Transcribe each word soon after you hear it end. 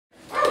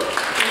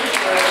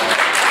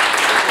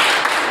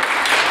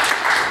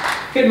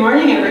Good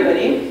morning,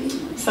 everybody.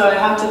 So I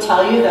have to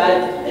tell you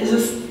that is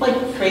this like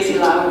crazy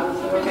loud,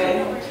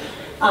 okay?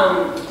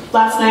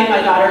 Last night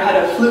my daughter had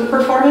a flute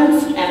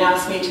performance and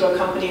asked me to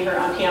accompany her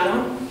on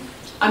piano.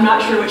 I'm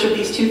not sure which of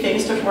these two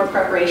things took more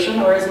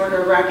preparation or is more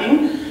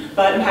nerve-wracking,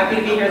 but I'm happy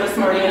to be here this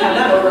morning and have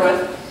that over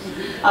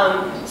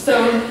with.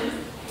 So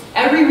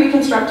every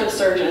reconstructive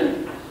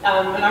surgeon in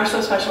our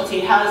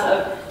subspecialty has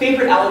a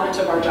favorite element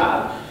of our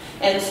job.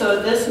 And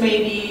so this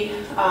may be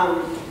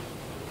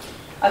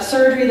a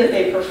surgery that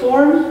they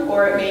perform,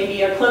 or it may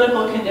be a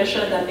clinical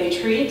condition that they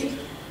treat,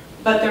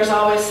 but there's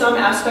always some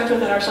aspect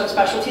within our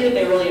subspecialty that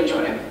they really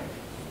enjoy.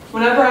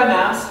 Whenever I'm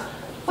asked,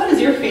 what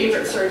is your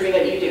favorite surgery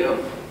that you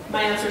do?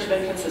 My answer's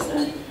been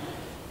consistent.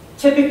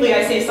 Typically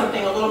I say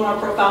something a little more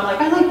profound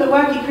like, I like the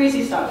wacky,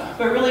 crazy stuff,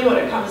 but really what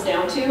it comes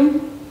down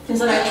to is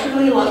that I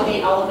truly love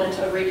the element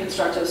of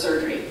reconstructive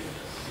surgery.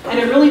 And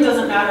it really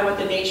doesn't matter what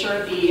the nature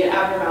of the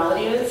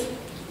abnormality is.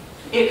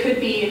 It could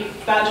be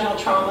vaginal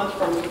trauma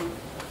from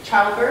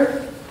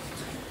childbirth.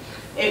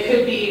 It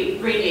could be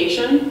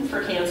radiation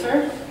for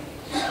cancer.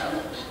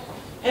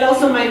 It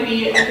also might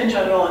be a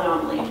congenital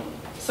anomaly.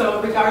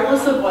 So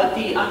regardless of what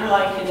the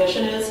underlying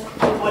condition is,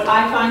 what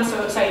I find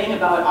so exciting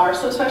about our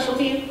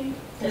subspecialty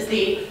is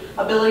the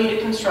ability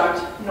to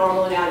construct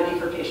normal anatomy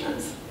for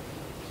patients.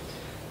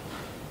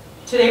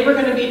 Today we're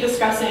going to be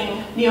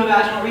discussing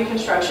neovaginal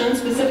reconstruction,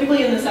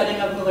 specifically in the setting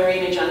of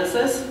Mullerian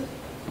agenesis,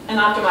 and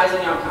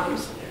optimizing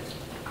outcomes.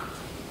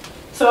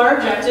 So our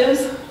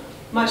objectives,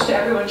 much to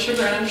everyone's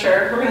chagrin, I'm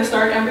sure, we're going to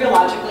start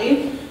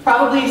embryologically,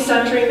 probably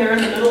centering there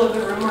in the middle of the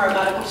room where our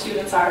medical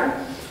students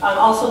are,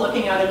 also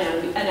looking at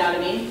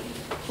anatomy.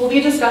 We'll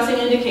be discussing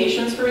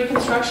indications for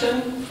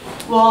reconstruction.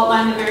 We'll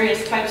outline the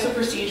various types of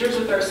procedures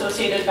with their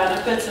associated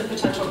benefits and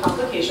potential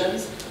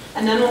complications,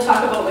 and then we'll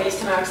talk about ways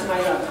to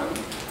maximize outcome.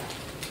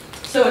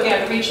 So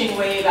again, reaching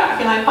way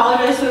back, and I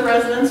apologize to the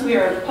residents, we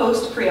are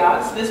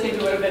post-pre-aughs, this maybe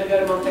would have been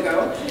good a month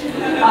ago.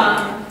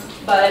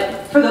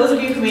 But for those of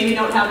you who maybe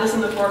don't have this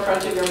in the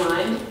forefront of your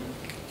mind,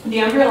 the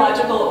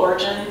embryological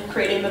origin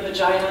creating the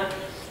vagina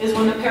is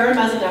when the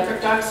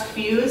paramesonephric ducts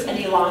fuse and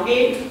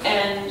elongate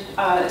and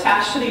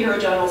attach to the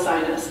urogenital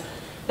sinus.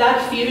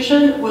 That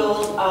fusion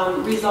will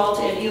result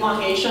in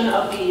elongation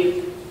of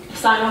the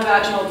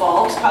sinovaginal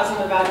bulbs, causing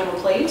the vaginal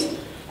plate,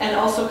 and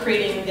also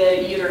creating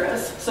the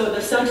uterus. So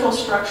the central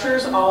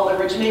structures all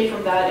originate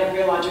from that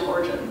embryologic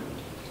origin.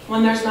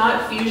 When there's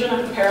not fusion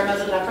of the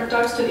paramesonephric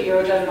ducts to the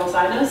urogenital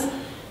sinus,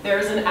 there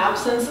is an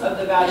absence of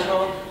the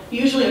vaginal,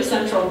 usually of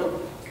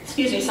central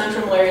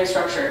Mullerian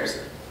structures.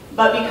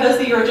 But because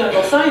the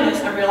urogenital sinus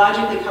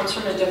embryologically comes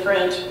from a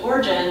different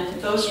origin,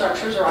 those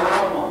structures are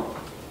all normal.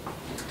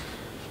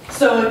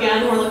 So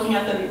again, we're looking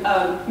at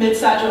the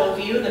mid-sagittal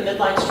view, the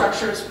midline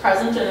structures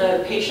present in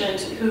a patient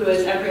who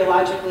is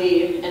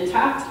embryologically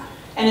intact.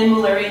 And in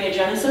Mullerian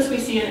agenesis, we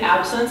see an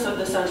absence of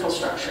the central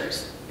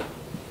structures.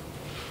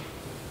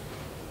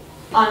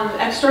 On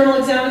external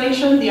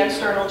examination, the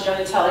external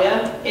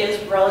genitalia is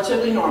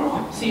relatively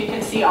normal. So you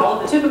can see all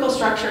of the typical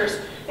structures,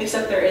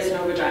 except there is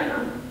no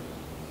vagina.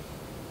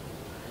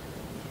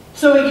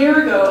 So a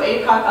year ago,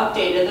 ACOG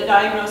updated the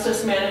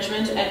diagnosis,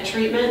 management, and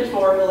treatment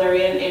for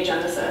Mullerian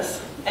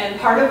agenesis. And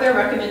part of their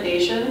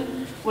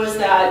recommendation was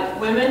that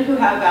women who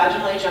have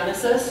vaginal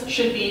agenesis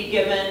should be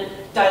given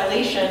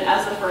dilation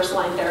as the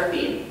first-line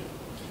therapy.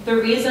 The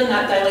reason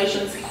that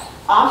dilation is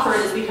offered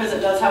is because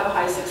it does have a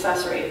high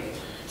success rate.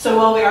 So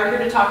while we are here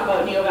to talk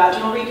about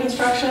neovaginal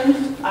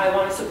reconstruction, I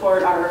want to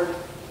support our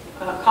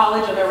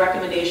college and their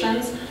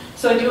recommendations.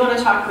 So I do want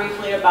to talk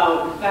briefly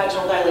about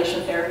vaginal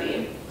dilation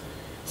therapy.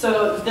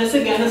 So this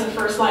again is a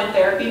first-line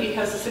therapy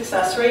because the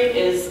success rate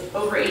is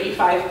over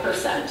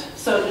 85%.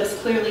 So this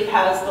clearly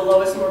has the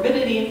lowest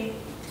morbidity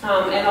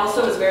and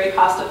also is very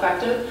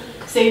cost-effective,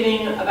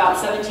 saving about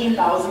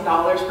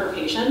 $17,000 per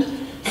patient.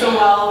 So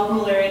while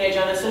Mullerian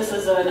agenesis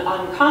is an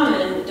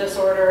uncommon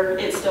disorder,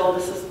 this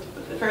is a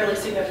fairly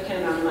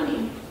significant amount of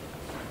money.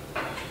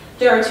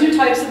 There are two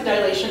types of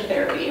dilation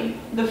therapy.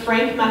 The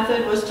Frank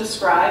method was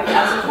described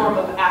as a form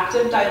of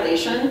active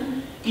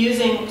dilation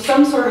using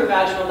some sort of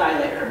vaginal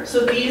dilator.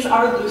 So these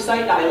are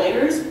lucite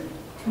dilators.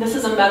 This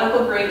is a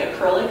medical grade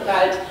acrylic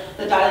that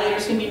the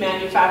dilators can be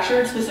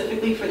manufactured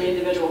specifically for the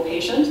individual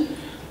patient.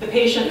 The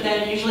patient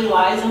then usually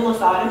lies in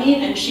lithotomy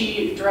and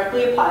she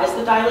directly applies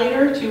the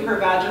dilator to her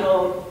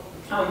vaginal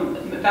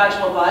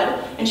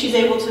bud, and she's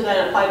able to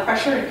then apply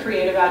pressure and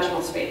create a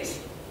vaginal space.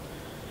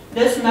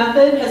 This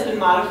method has been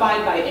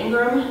modified by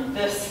Ingram.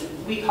 This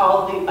we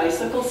call the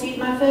bicycle seat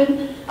method.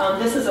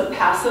 This is a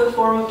passive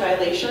form of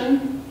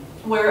dilation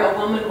where a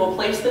woman will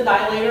place the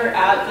dilator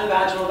at the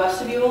vaginal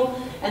vestibule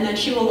and then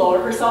she will lower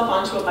herself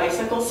onto a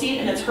bicycle seat,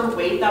 and it's her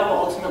weight that will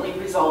ultimately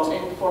result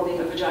in forming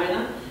a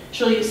vagina.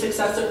 She'll use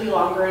successively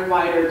longer and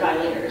wider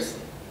dilators.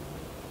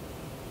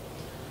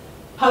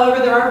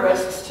 However, there are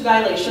risks to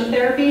dilation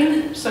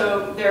therapy.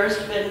 So there's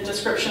been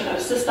description of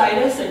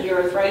cystitis and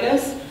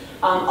urethritis.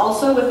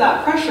 Also with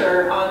that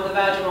pressure on the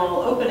vaginal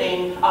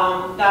opening,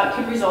 that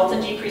could result in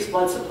decreased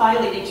blood supply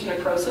leading to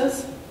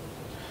necrosis.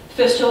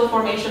 Fistula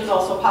formation is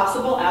also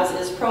possible, as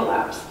is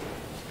prolapse.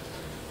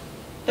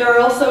 There are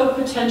also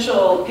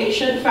potential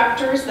patient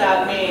factors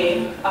that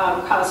may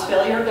cause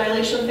failure of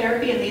dilation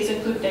therapy, and these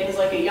include things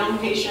like a young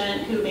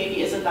patient who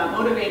maybe isn't that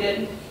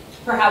motivated,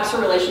 perhaps her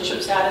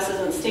relationship status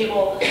isn't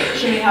stable,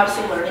 she may have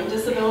some learning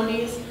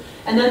disabilities.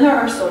 And then there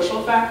are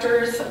social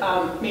factors.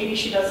 Maybe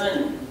she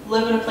doesn't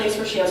live in a place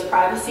where she has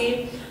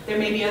privacy. There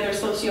may be other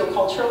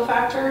socio-cultural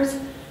factors.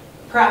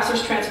 Perhaps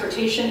there's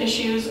transportation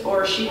issues,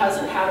 or she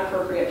hasn't had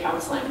appropriate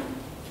counseling.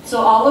 So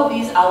all of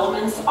these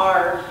elements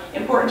are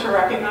important to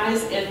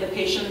recognize in the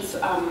patient's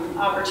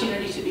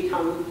opportunity to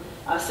become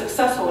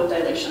successful with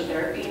dilation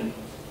therapy.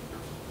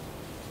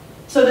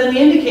 So then the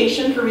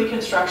indication for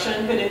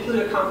reconstruction could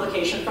include a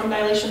complication from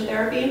dilation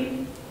therapy.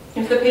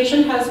 If the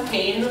patient has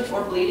pain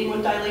or bleeding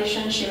with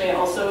dilation, she may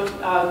also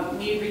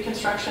need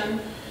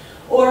reconstruction.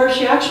 Or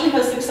she actually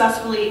has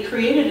successfully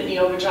created a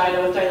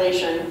neovagina with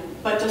dilation,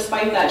 but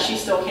despite that, she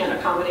still can't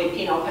accommodate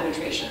penile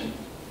penetration.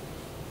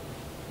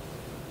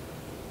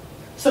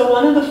 So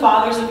one of the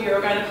fathers of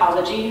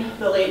urogynecology,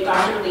 the late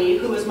Dr. Lee,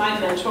 who was my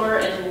mentor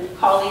and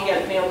colleague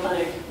at Mayo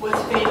Clinic, was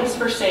famous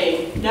for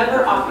saying,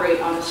 never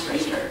operate on a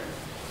stranger.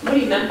 What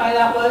he meant by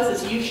that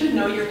is you should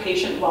know your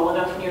patient well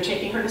enough when you're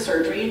taking her to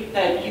surgery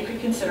that you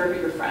could consider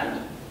her your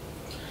friend.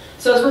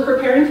 So as we're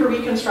preparing for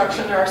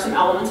reconstruction, there are some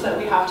elements that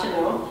we have to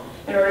know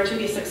in order to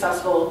be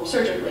successful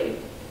surgically.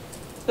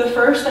 The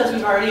first, as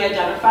we've already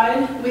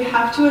identified, we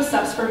have to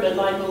assess for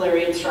midline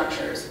Mullerian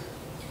structures.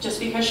 Just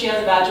because she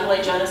has vaginal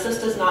agenesis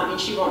does not mean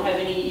she won't have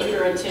any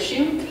uterine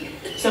tissue,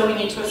 so we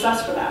need to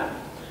assess for that.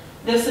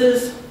 This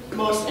is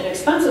most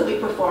inexpensively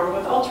performed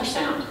with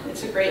ultrasound.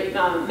 It's a great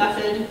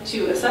method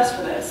to assess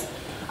for this.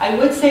 I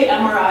would say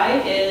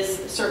MRI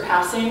is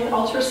surpassing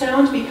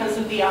ultrasound because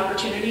of the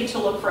opportunity to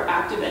look for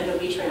active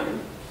endometrium.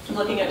 I'm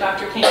looking at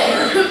Dr. King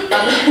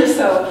here.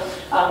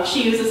 So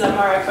she uses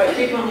MRI quite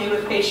frequently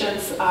with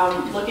patients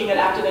looking at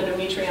active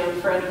endometrium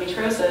for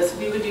endometriosis.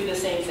 We would do the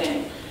same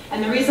thing.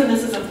 And the reason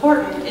this is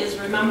important is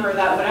remember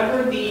that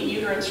whatever the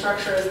uterine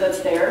structure is that's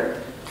there,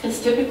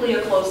 it's typically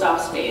a closed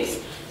off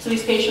space. So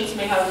these patients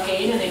may have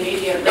pain and they may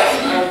be at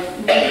risk of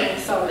needing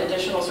some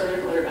additional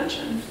surgical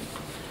intervention.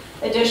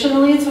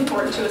 Additionally, it's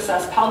important to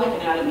assess pelvic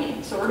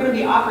anatomy. So we're going to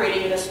be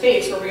operating in a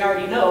space where we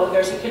already know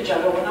there's a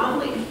congenital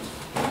anomaly.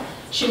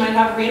 She might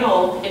have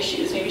renal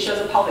issues, maybe she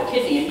has a pelvic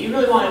kidney, and you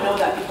really want to know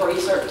that before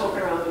you start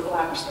poking around with the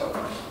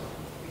laparoscope.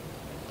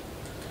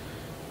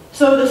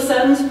 So the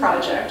SENS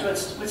project,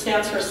 which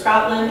stands for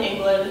Scotland,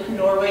 England,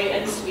 Norway,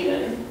 and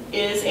Sweden,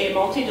 is a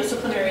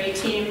multidisciplinary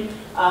team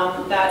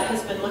that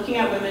has been looking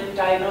at women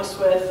diagnosed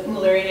with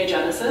Mullerian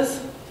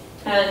agenesis.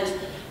 And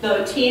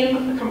the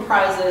team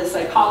comprises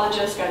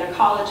psychologists,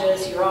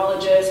 gynecologists,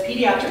 urologists,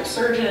 pediatric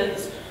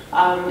surgeons,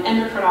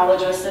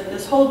 endocrinologists, and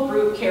this whole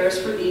group cares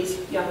for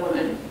these young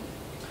women.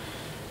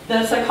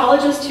 The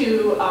psychologist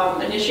who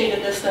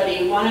initiated this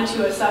study wanted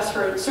to assess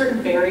for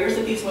certain barriers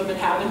that these women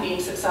have in being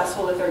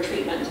successful with their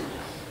treatment.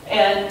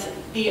 And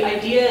the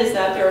idea is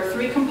that there are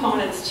three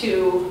components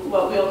to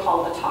what we'll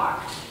call the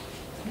talk.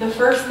 The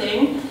first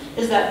thing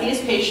is that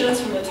these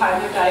patients, from the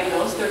time they're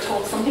diagnosed, they're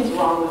told something's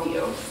wrong with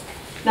you.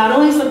 Not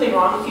only is something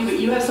wrong with you, but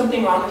you have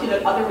something wrong with you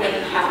that other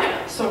women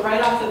have. So right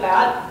off the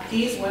bat,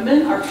 these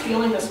women are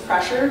feeling this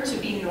pressure to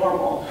be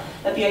normal,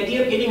 that the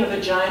idea of getting a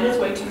vagina is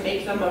going to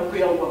make them a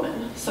real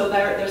woman. So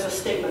there's a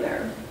stigma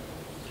there.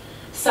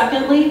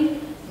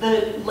 Secondly,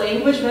 the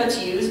language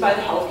that's used by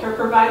the healthcare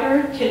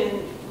provider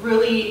can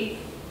really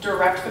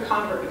direct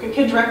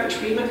the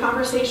treatment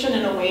conversation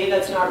in a way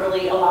that's not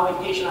really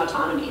allowing patient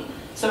autonomy.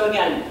 So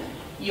again,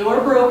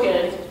 you're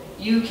broken,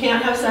 you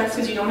can't have sex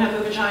because you don't have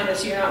a vagina,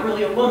 so you're not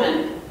really a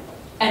woman,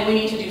 and we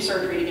need to do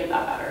surgery to get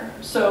that better.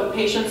 So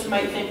patients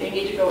might think they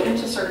need to go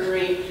into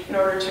surgery in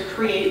order to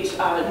create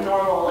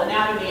normal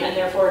anatomy and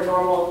therefore a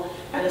normal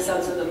kind of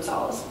sense of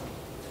themselves.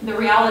 The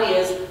reality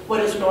is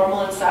what is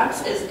normal in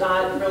sex is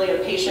not really a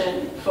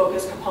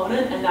patient-focused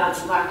component, and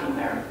that's lacking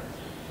there.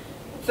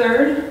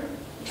 Third,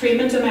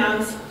 treatment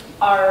demands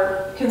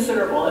are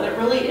considerable, and it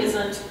really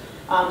isn't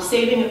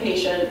saving a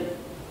patient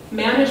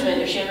management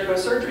if she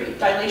undergoes surgery.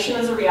 Dilation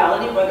is a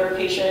reality, whether a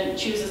patient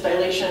chooses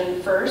dilation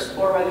first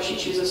or whether she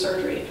chooses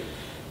surgery.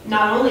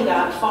 Not only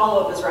that,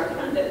 follow-up is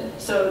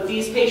recommended. So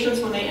these patients,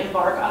 when they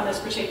embark on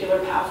this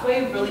particular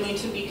pathway, really need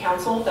to be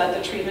counseled that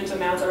the treatment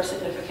demands are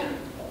significant.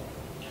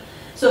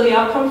 So the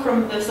outcome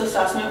from this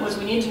assessment was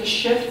we need to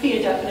shift the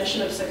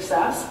definition of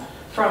success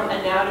from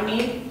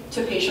anatomy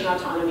to patient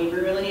autonomy. We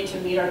really need to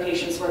meet our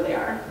patients where they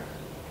are.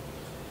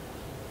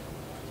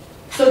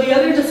 So the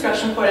other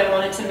discussion point I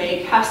wanted to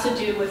make has to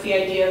do with the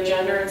idea of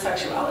gender and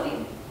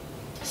sexuality.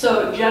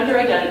 So gender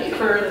identity,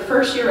 for the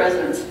first year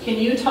residents, can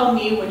you tell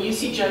me when you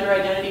see gender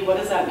identity, what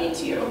does that mean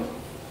to you?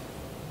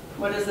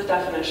 What is the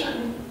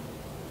definition?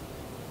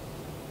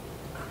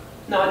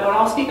 No, don't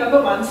all speak up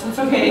at once, it's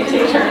okay,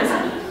 take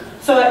turns.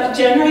 So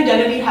gender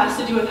identity has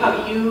to do with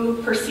how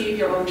you perceive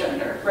your own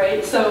gender,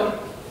 right? So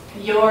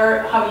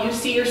how you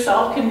see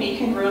yourself can be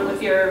congruent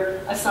with your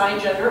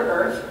assigned gender at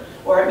birth,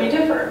 or it may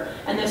differ.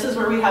 And this is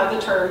where we have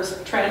the terms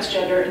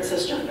transgender and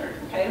cisgender,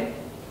 okay?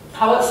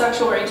 How about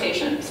sexual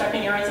orientation?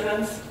 Second year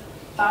residents,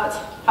 thoughts?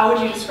 How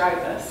would you describe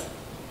this?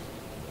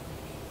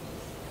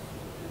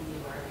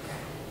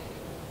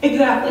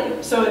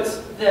 Exactly. So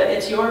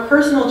it's your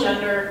personal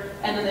gender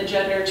and then the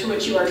gender to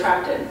which you are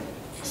attracted.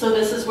 So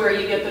this is where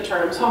you get the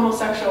terms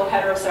homosexual,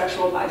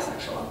 heterosexual,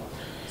 bisexual.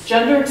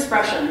 Gender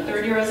expression,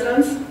 third year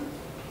residents,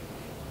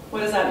 what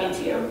does that mean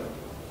to you?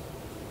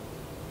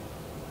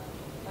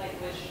 Like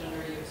which gender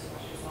you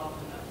express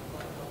yourself in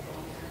a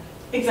cultural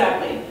manner.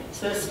 Exactly.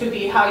 So this could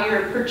be how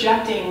you're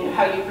projecting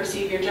how you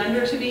perceive your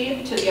gender to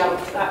be to the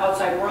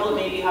outside world. It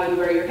may be how you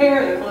wear your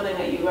hair, the clothing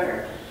that you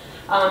wear.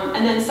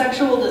 And then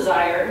sexual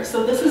desire.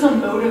 So this is a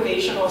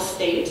motivational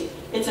state.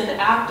 It's an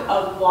act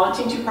of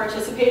wanting to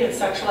participate in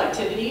sexual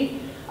activity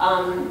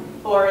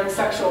or in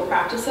sexual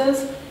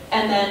practices.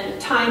 And then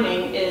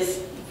timing is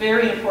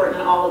very important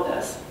in all of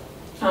this.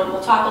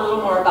 We'll talk a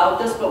little more about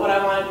this, but what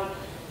I want to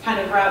kind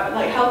of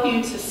help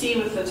you to see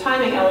with the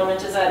timing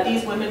element is that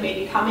these women may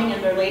be coming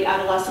in their late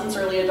adolescence,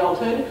 early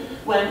adulthood,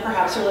 when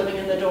perhaps they're living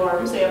in the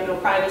dorms, they have no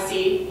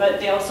privacy, but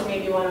they also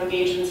maybe want to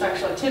engage in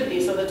sexual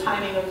activity. So the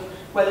timing of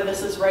whether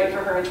this is right for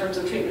her in terms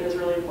of treatment is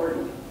really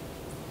important.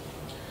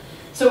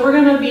 So we're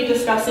going to be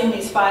discussing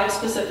these 5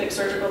 specific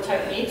surgical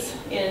techniques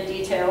in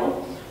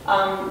detail.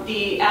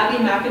 The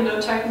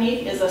Abbe-McIndoe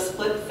technique is a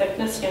split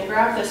thickness skin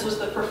graft. This was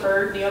the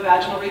preferred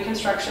neovaginal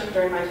reconstruction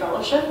during my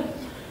fellowship.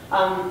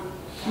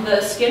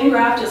 The skin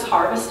graft is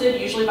harvested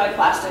usually by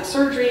plastic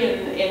surgery in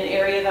an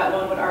area that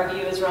one would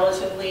argue is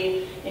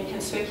relatively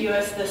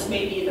inconspicuous. This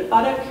may be the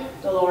buttock,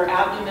 the lower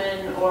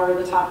abdomen, or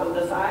the top of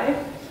the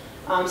thigh.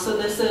 So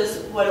this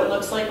is what it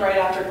looks like right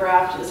after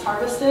graft is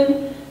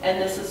harvested,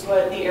 and this is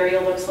what the area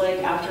looks like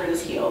after it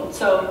is healed.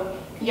 So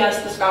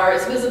yes, the scar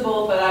is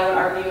visible, but I would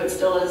argue it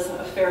still is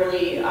a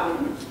fairly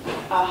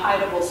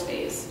hideable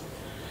space.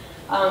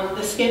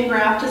 The skin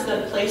graft is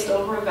then placed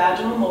over a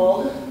vaginal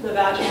mold. The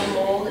vaginal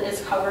mold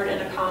is covered in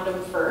a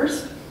condom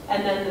first,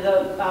 and then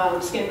the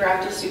skin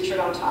graft is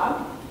sutured on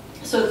top.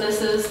 So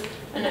this is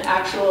an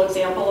actual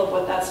example of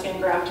what that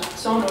skin graft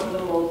sewn over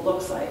the mold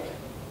looks like.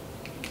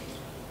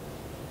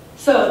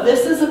 So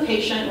this is a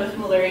patient with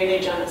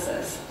Mullerian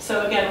agenesis.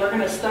 So again, we're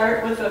going to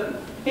start with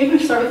maybe we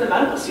start with the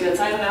medical students.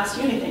 I haven't asked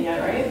you anything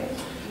yet, right?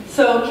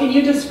 So can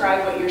you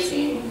describe what you're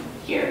seeing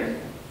here?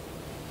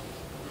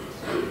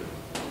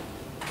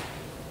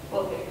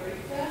 Well,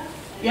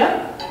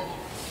 yep,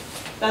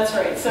 that's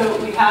right.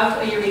 So we have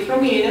a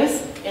urethral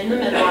meatus in the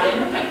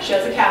midline. She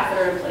has a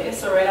catheter in place.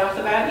 So right off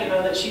the bat, you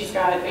know that she's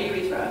got a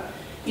urethra.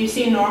 You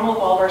see normal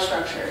vulvar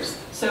structures.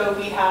 So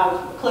we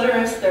have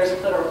clitoris, there's a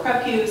clitoral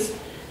prepuce.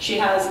 She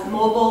has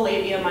mobile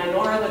labia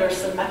minora that are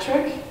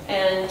symmetric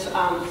and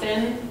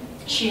thin.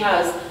 She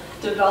has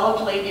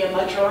developed labia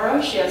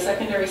majora. She has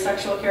secondary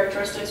sexual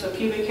characteristics with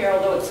pubic hair,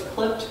 although it's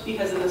clipped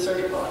because of the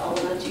surgical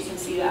element. You can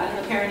see that,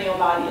 and the perineal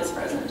body is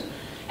present.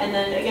 And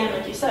then again,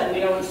 like you said, we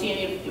don't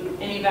see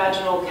any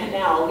vaginal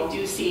canal. We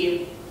do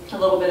see a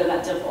little bit of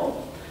that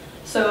dimple.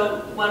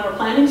 So when we're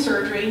planning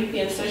surgery,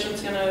 the incision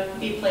is going to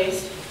be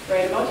placed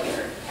right about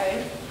here.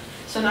 Okay.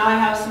 So now I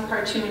have some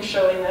cartoons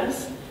showing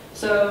this.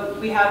 So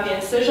we have the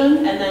incision,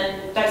 and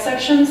then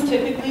dissections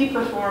typically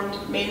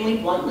performed mainly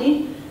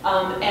bluntly.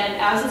 And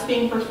as it's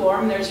being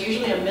performed, there's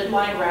usually a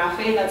midline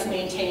raphe that's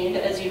maintained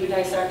as you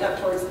dissect up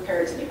towards the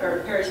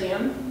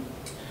peritoneum.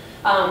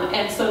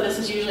 And so this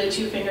is usually a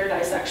 2-finger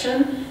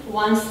dissection.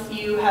 Once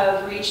you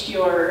have reached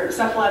your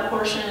cephalad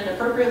portion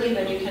appropriately,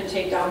 then you can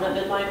take down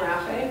that midline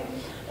raphe.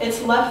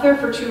 It's left there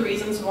for 2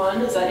 reasons.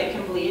 One is that it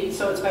can bleed,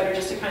 so it's better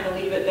just to kind of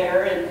leave it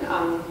there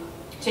and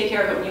take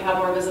care of it when you have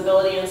more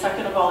visibility. And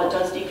second of all, it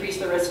does decrease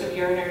the risk of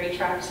urinary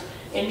tract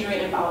injury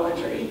and bowel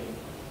injury.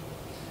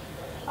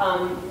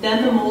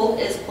 Then the mold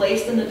is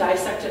placed in the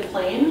dissected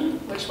plane,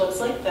 which looks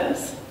like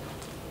this.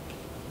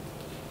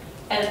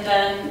 And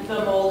then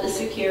the mold is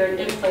secured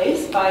in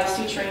place by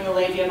suturing the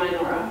labia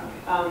minora.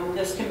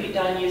 This can be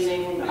done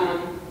using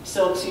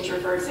silk suture,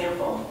 for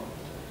example.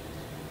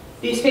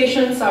 These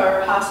patients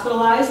are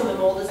hospitalized and the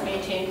mold is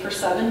maintained for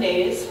 7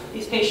 days.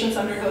 These patients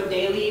undergo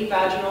daily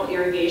vaginal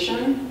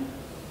irrigation.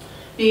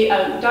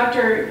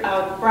 Dr.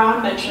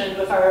 Brown mentioned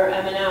with our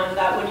M&M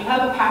that when you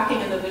have a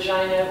packing in the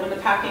vagina, when the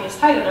packing is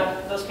tight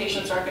enough, those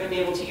patients aren't going to be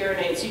able to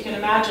urinate. So you can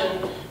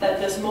imagine that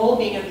this mold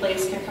being in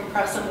place can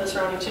compress some of the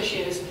surrounding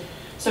tissues.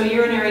 So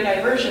urinary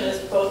diversion is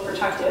both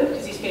protective,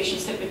 because these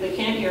patients typically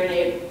can't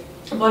urinate,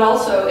 but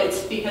also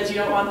it's because you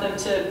don't want them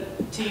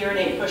to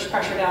urinate and push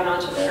pressure down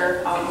onto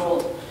their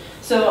mold.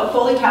 So a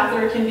Foley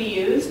catheter can be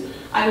used.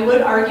 I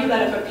would argue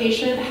that if a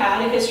patient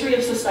had a history of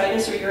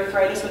cystitis or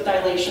urethritis with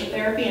dilation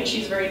therapy and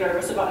she's very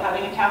nervous about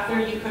having a catheter,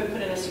 you could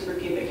put in a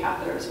suprapubic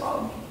catheter as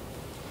well.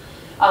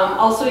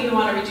 Also, you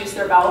want to reduce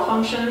their bowel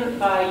function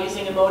by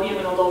using Imodium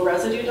in a low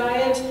residue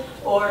diet,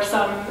 or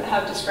some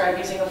have described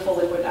using a full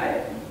liquid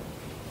diet.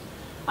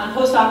 On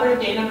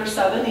postoperative day number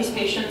 7, these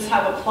patients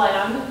have a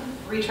planned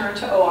return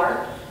to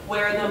OR,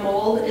 where the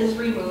mold is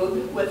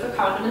removed with the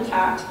condom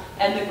intact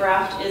and the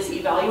graft is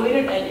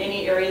evaluated and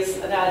any areas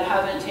that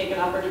haven't taken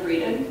up are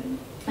debrided,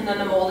 and then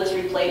the mold is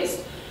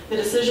replaced. The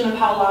decision of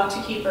how long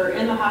to keep her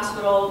in the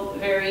hospital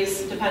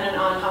varies dependent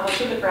on how much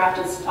of the graft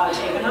is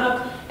taken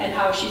up and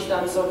how she's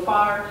done so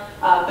far,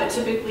 but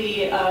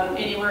typically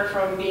anywhere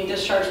from being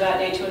discharged that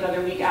day to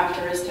another week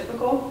after is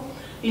typical.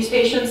 These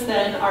patients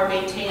then are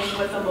maintained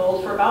with the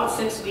mold for about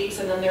 6 weeks,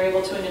 and then they're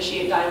able to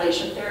initiate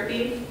dilation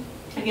therapy.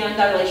 Again,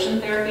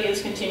 dilation therapy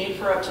is continued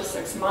for up to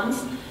 6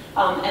 months,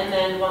 and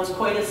then once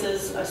coitus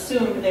is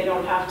assumed, they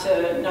don't have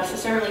to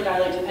necessarily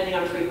dilate depending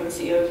on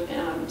frequency of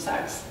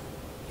sex.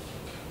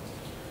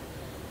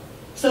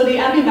 So the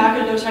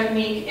Abimacado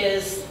technique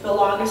is the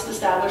longest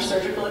established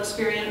surgical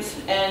experience,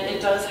 and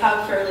it does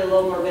have fairly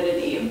low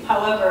morbidity.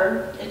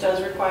 However, it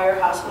does require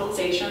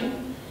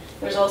hospitalization.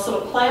 There's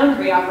also a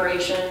planned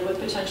reoperation with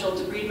potential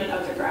debridement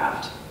of the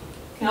graft.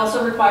 It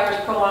also requires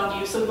prolonged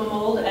use of the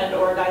mold and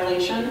or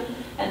dilation,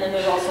 and then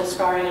there's also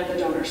scarring at the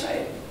donor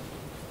site.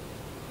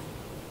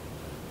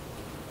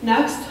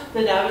 Next, the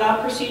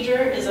Davidoff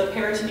procedure is a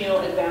peritoneal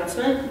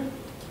advancement.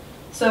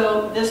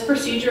 So this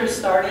procedure is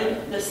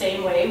started the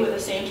same way with the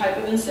same type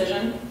of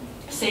incision,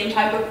 same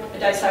type of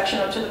dissection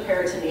up to the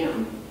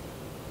peritoneum.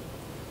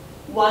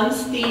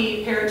 Once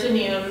the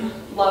peritoneum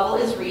level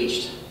is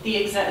reached, the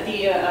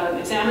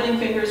examining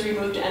finger is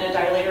removed and a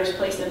dilator is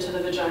placed into the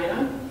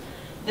vagina.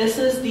 This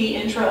is the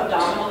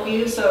intra-abdominal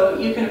view, so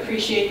you can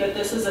appreciate that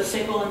this is a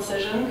single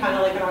incision, kind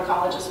of like an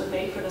oncologist would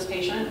make for this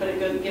patient, but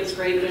it gives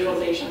great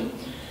visualization.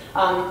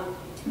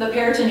 The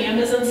peritoneum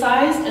is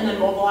incised and then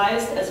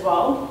mobilized as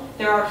well.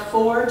 There are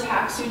 4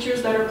 tack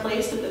sutures that are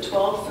placed at the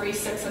 12, 3,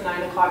 6, and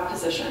 9 o'clock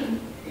position.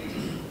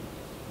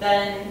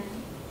 Then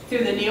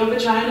through the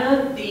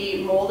neovagina,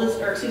 the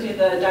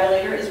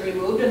dilator is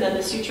removed, and then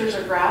the sutures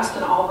are grasped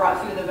and all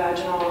brought through the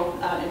vaginal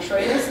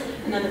introitus,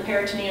 and then the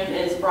peritoneum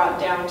is brought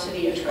down to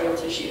the introital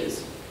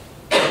tissues.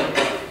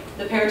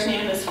 The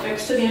peritoneum is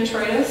fixed to the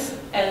introitus,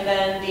 and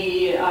then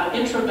the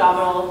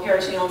intra-abdominal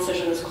peritoneal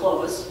incision is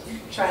closed,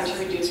 trying to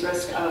reduce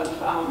risk of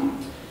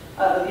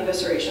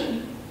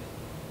evisceration.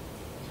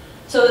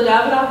 So the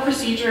Davidoff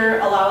procedure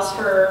allows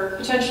for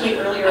potentially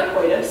earlier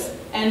coitus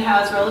and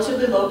has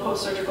relatively low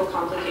post-surgical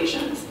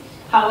complications.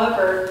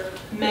 However,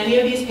 many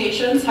of these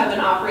patients have been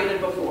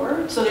operated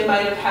before, so they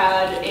might have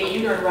had a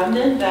uterine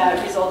remnant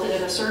that resulted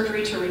in a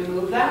surgery to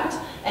remove that,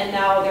 and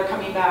now they're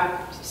coming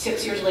back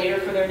 6 years later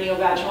for their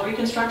neovaginal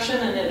reconstruction,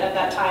 and at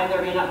that time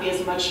there may not be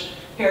as much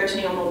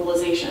peritoneal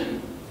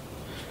mobilization.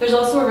 There's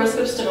also a risk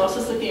of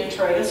stenosis at the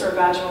introitus or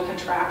vaginal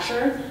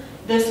contracture.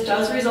 This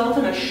does result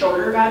in a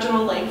shorter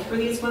vaginal length for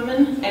these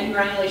women, and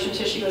granulation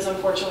tissue is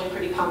unfortunately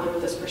pretty common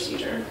with this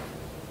procedure.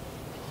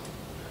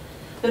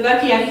 The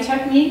Vecchietti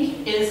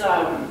technique is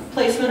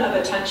placement of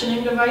a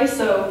tensioning device,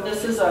 so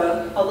this is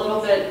a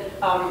little bit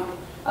of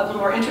a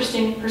more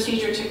interesting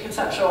procedure to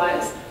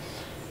conceptualize.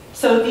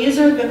 So these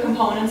are the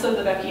components of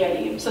the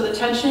Vecchietti. So the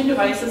tensioning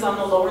device is on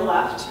the lower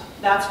left.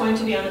 That's going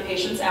to be on the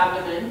patient's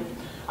abdomen.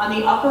 On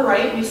the upper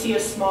right, we see a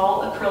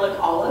small acrylic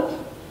olive,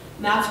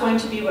 and that's going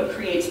to be what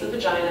creates the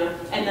vagina,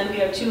 and then we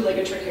have 2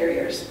 ligature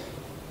carriers.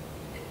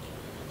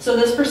 So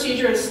this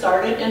procedure is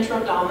started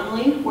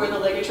intra-abdominally, where the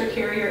ligature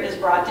carrier is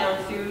brought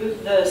down through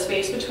the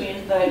space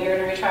between the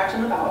urinary tract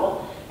and the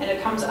bowel, and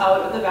it comes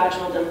out of the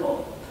vaginal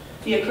dimple.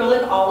 The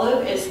acrylic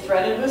olive is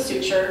threaded with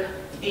suture.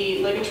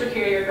 The ligature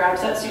carrier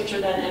grabs that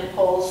suture then and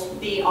pulls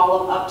the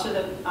olive up to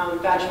the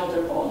vaginal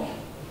dimple.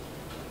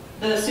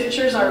 The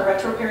sutures are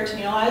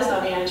retroperitonealized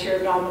on the anterior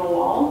abdominal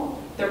wall.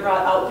 They're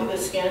brought out through the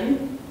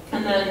skin,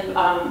 and then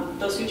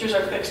those sutures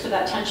are fixed to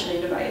that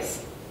tensioning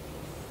device.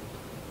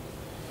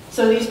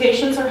 So these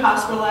patients are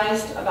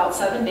hospitalized about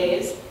 7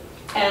 days,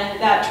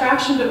 and that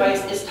traction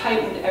device is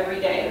tightened every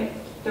day.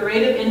 The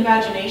rate of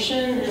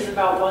invagination is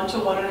about 1 to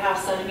 1.5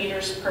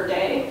 centimeters per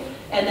day,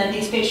 and then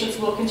these patients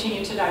will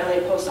continue to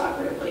dilate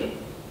postoperatively.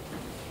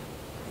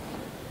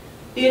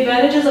 The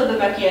advantages of the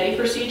Vecchietti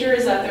procedure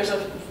is that there's a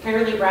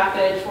fairly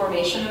rapid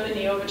formation of a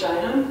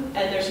neovagina, and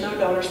there's no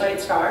donor site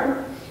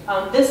scar.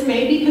 This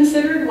may be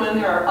considered when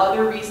there are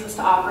other reasons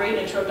to operate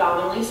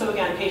intra-abdominally. So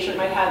again, patient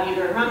might have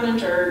uterine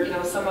remnant or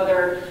some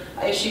other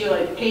issue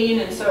like pain,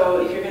 and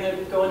so if you're going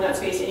to go in that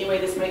space anyway,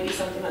 this might be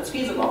something that's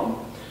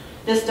feasible.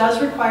 This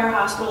does require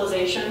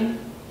hospitalization,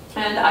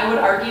 and I would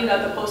argue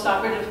that the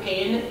postoperative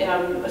pain,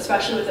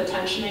 especially with the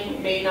tensioning,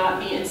 may not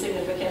be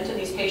insignificant, and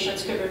these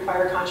patients could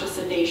require conscious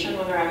sedation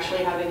when they're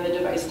actually having the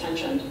device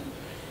tensioned.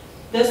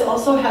 This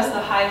also has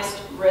the highest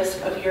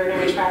risk of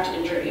urinary tract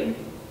injury.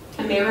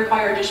 It may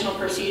require additional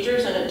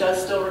procedures, and it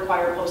does still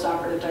require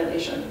postoperative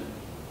dilation.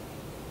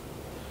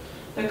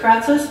 The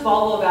Kratzis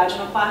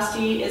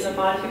vulvovaginoplasty is a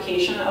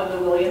modification of the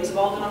Williams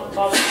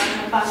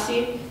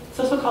vulvovaginoplasty. It's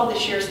also called the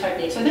Shears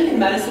technique. So I think in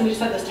medicine we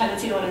just have this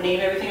tendency to want to name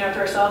everything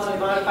after ourselves, and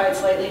we modify it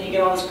slightly and you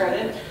get all this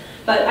credit.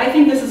 But I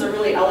think this is a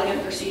really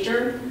elegant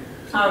procedure.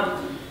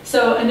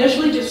 So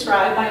initially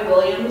described by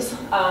Williams,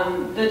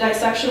 the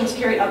dissection was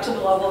carried up to the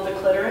level of the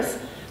clitoris.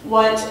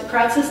 What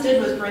Kratzis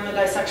did was bring the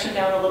dissection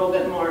down a little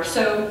bit more.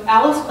 So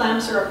Alice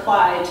clamps are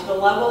applied to the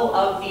level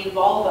of the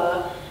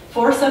vulva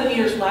 4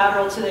 centimeters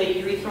lateral to the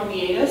urethral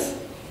meatus,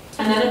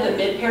 and then at the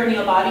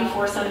mid-perineal body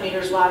 4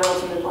 centimeters lateral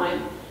to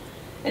midline.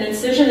 An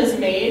incision is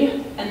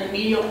made in the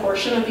medial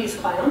portion of these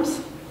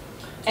clamps,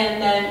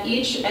 and then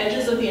each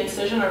edges of the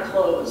incision are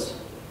closed.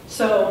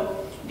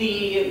 So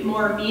the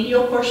more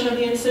medial portion of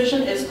the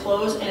incision is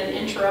closed in an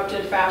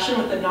interrupted fashion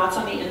with the knots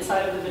on the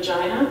inside of the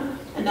vagina,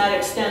 and that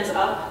extends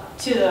up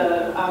to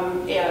the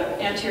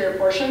anterior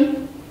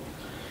portion.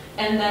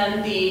 And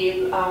then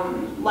the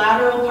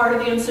lateral part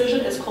of the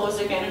incision is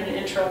closed again in an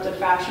interrupted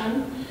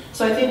fashion.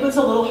 So I think what's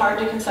a little hard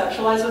to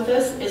conceptualize with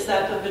this is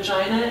that the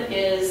vagina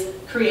is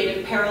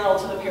created parallel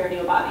to the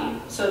perineal body.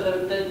 So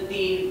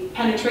the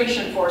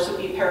penetration force would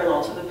be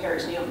parallel to the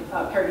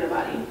perineal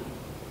body.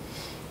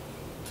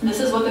 And this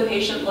is what the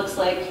patient looks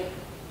like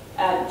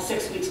at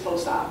 6 weeks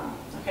post-op.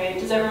 Okay,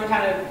 does everyone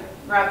kind of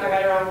wrap their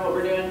head around what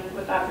we're doing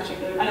with that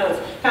particular? I know it's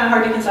kind of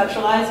hard to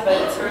conceptualize, but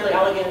it's fairly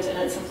elegant in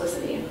its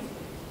simplicity.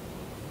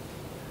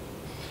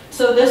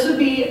 So this would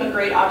be a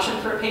great option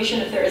for a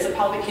patient if there is a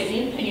pelvic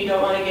kidney and you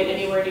don't want to get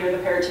anywhere near the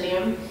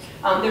peritoneum.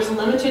 There's a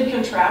limited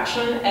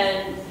contraction,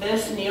 and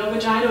this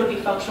neovagina would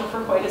be functional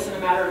for coitus in a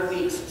matter of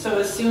weeks. So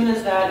as soon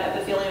as that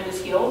epithelium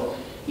is healed,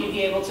 you'd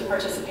be able to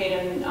participate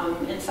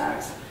in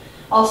sex.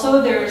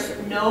 Also, there's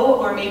no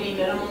or maybe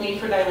minimal need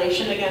for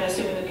dilation, again,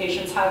 assuming the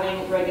patient's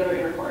having regular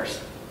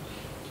intercourse.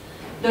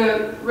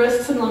 The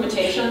risks and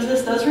limitations,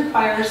 this does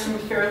require some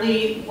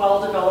fairly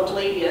well-developed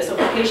labia. So if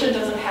the patient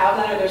doesn't have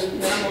that or there's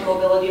minimal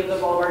mobility of the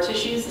vulvar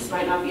tissues, this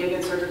might not be a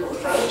good surgical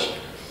approach.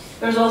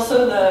 There's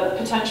also the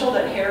potential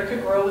that hair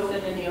could grow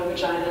within the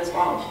neovagina as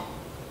well.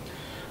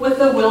 With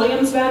the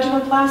Williams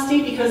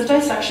vaginoplasty, because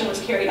dissection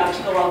was carried up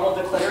to the level of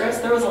the clitoris,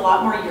 there was a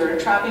lot more urine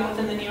trapping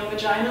within the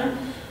neovagina.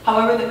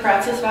 However, the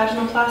Kratzis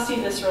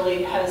vaginoplasty, this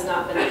really has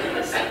not been the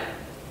case.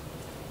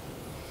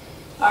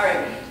 All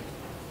right.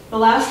 The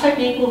last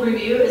technique we'll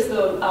review is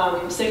the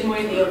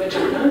sigmoid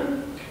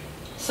neovagina.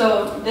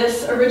 So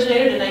this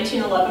originated in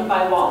 1911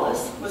 by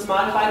Wallace, was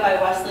modified by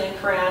Wesley and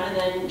Curran, and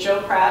then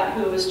Joe Pratt,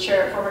 who was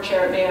former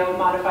chair at Mayo,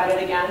 modified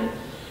it again.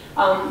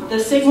 The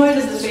sigmoid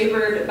is the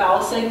favored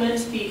bowel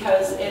segment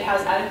because it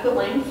has adequate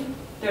length,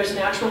 there's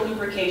natural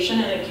lubrication,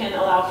 and it can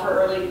allow for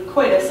early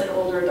coitus in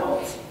older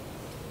adults.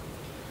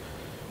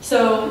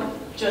 So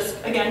just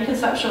again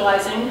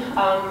conceptualizing,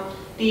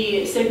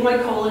 the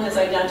sigmoid colon is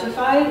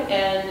identified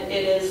and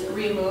it is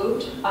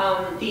removed.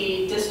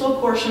 The distal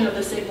portion of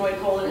the sigmoid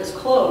colon is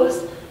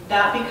closed.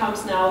 That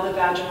becomes now the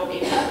vaginal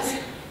apex.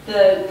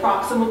 The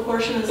proximal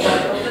portion is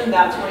left open.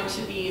 That's going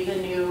to be the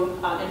new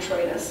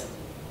introitus.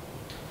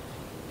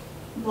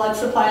 Blood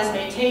supply is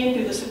maintained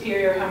through the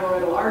superior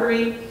hemorrhoidal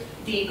artery.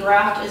 The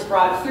graft is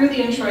brought through the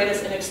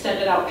introitus and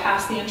extended out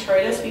past the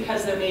introitus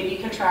because there may be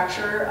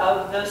contracture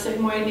of the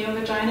sigmoid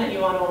neovagina, and you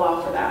want to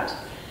allow for that.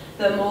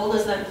 The mold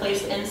is then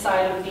placed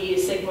inside of the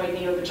sigmoid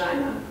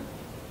neovagina.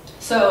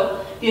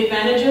 So the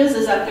advantages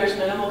is that there's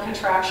minimal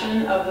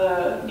contraction of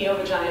the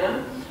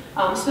neovagina.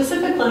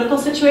 Specific clinical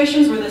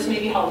situations where this may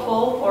be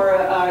helpful or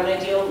an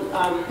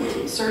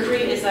ideal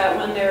surgery is that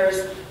when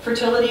there's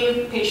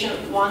fertility, the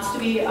patient wants to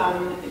be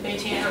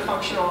maintain her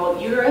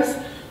functional uterus.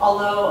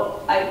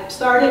 Although I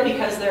started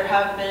because there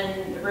have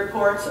been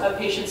reports of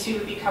patients who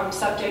become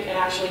septic and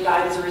actually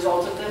died as a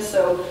result of this,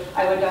 so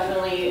I would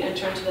definitely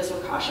enter into this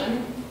with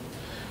caution.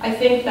 I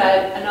think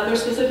that another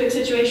specific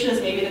situation is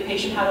maybe the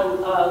patient had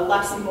a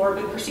less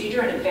morbid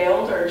procedure and it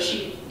failed, or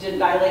she didn't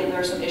dilate and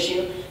there's some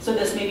issue, so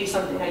this may be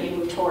something that you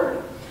move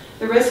toward.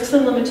 The risks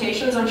and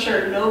limitations, I'm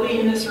sure nobody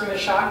in this room is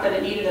shocked that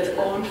it needed its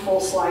own full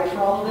slide for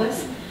all of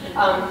this,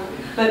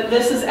 but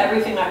this is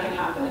everything that can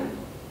happen.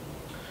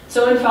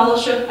 So in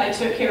fellowship, I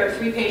took care of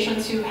 3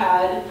 patients who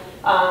had,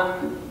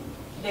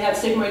 they had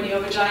sigmoid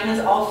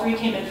neovaginas. All 3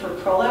 came in for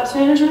prolapse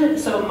management.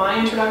 So my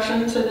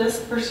introduction to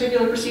this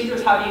particular procedure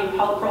is how do you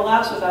help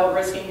prolapse without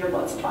risking your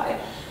blood supply.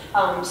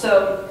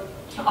 So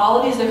all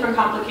of these different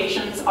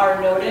complications are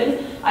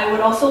noted. I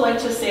would also like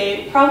to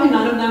say probably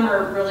none of them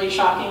are really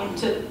shocking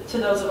to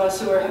those of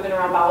us who have been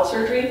around bowel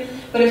surgery.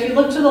 But if you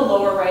look to the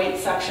lower right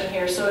section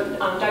here, so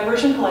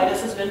diversion colitis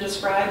has been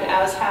described,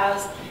 as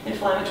has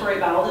inflammatory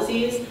bowel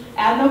disease.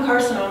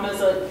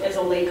 Adenocarcinoma is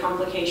a late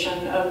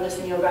complication of this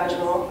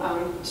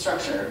neovaginal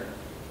structure.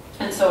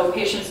 And so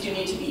patients do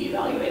need to be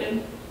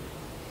evaluated.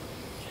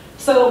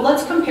 So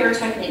let's compare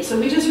techniques. So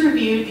we just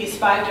reviewed these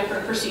 5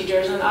 different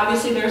procedures, and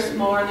obviously there's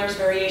more and there's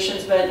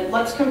variations, but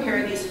let's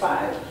compare these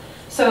 5.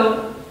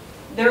 So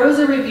there was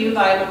a review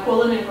by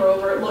McQuillan and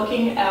Grover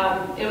looking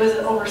at, it was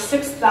over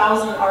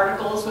 6,000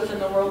 articles within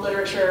the world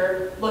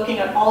literature looking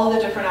at all of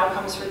the different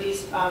outcomes for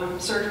these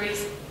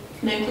surgeries.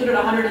 And they included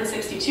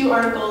 162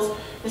 articles.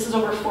 This is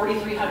over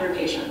 4,300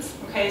 patients.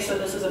 Okay, so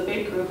this is a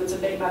big group, it's a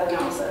big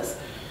meta-analysis.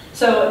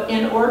 So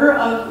in order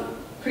of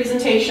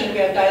presentation, we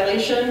have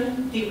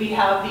dilation, we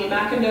have the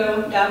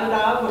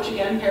Macondo-Davidoff, which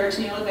again,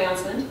 peritoneal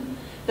advancement,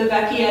 the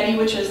Vecchietti,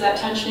 which is that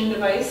tensioning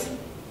device,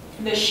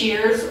 the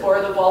shears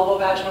or the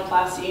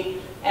vulvovaginoplasty,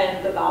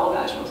 and the bowel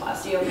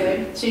vaginoplasty,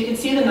 okay? So you can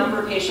see the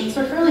number of patients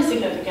are fairly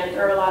significant.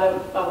 There are a lot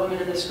of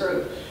women in this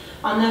group.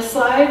 On this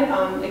slide,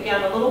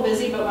 again, a little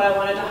busy, but what I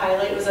wanted to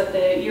highlight was that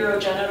the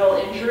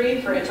urogenital injury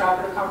for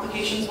intraoperative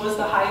complications was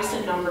the highest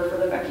in number for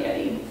the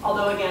Vecchietti,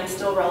 although again,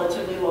 still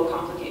relatively low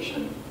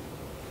complication.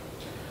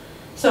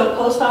 So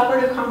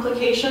post-operative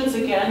complications,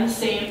 again,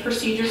 same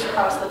procedures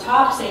across the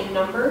top, same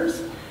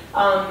numbers.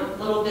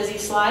 Little busy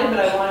slide, but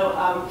I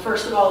want to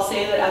first of all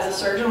say that as a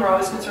surgeon, we're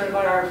always concerned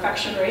about our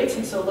infection rates,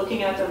 and so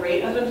looking at the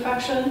rate of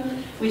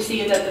infection, we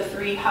see that the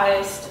three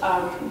highest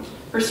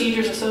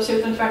procedures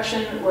associated with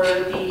infection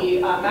were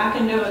the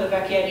Mackendo, the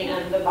Vecchietti,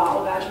 and the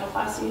bowel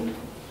vaginoplasty.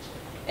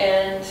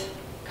 And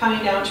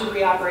coming down to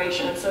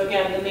reoperation. So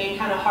again, the main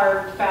kind of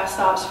hard, fast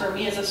stops for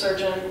me as a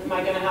surgeon, am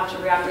I going to have to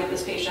reoperate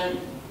this patient?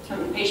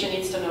 And the patient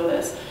needs to know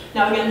this.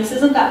 Now again, this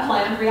isn't that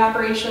planned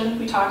reoperation.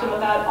 We talked about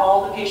that.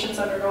 All the patients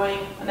undergoing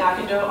a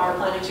Mackendo are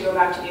planning to go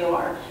back to the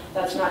OR.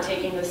 That's not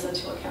taking this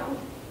into account.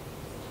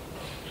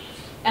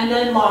 And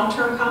then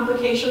long-term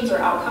complications or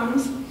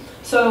outcomes.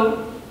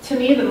 So to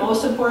me, the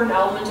most important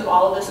element of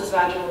all of this is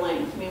vaginal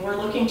length. I mean, we're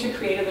looking to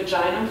create a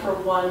vagina for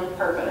one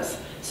purpose.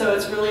 So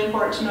it's really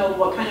important to know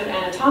what kind of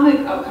anatomic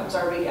outcomes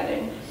are we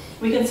getting.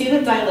 We can see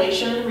that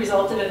dilation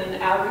resulted in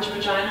an average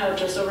vagina of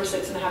just over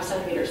 6.5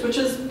 centimeters, which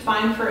is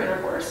fine for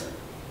intercourse.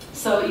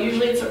 So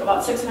usually it's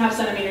about 6.5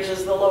 centimeters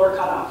is the lower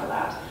cutoff for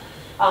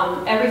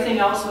that. Everything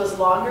else was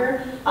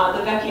longer. The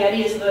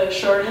Vecchietti is the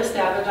shortest,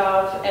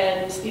 Davidov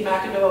and the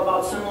Mackendo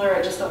about similar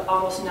at just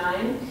almost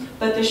 9.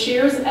 But the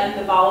shears and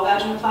the bowel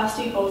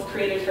vaginoplasty both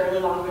created fairly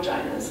long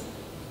vaginas.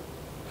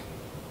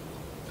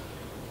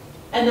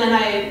 And then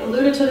I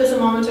alluded to this a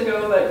moment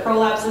ago, but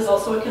prolapse is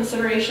also a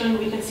consideration.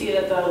 We can see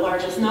that the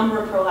largest number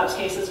of prolapse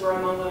cases were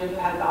among women who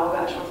had bowel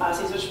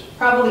vaginoplasties, which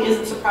probably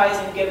isn't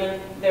surprising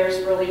given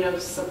there's really no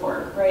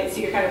support, right?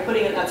 So you're kind of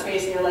putting it in that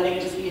space and you're letting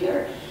it just be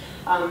there.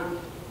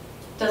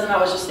 Doesn't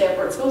always just stay up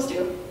where it's supposed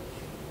to.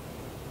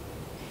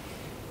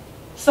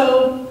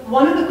 So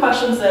one of the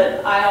questions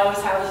that I always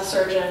have as a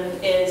surgeon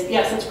is,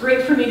 yes, it's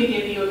great for me to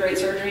give you a great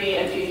surgery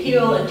and for you to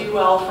heal and do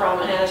well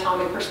from an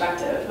anatomic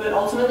perspective, but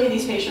ultimately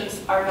these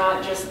patients are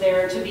not just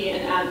there to be an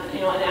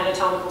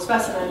anatomical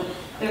specimen,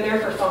 they're there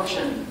for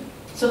function.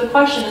 So the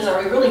question is,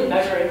 are we really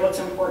measuring what's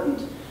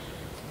important?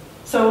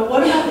 So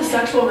what about the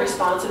sexual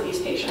response of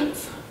these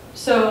patients?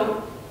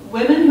 So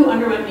women who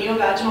underwent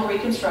neovaginal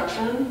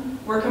reconstruction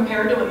were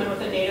compared to women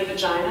with a native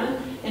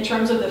vagina in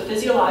terms of the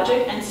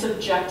physiologic and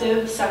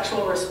subjective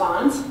sexual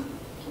response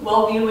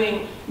while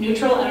viewing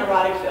neutral and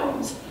erotic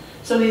films.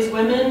 So these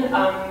women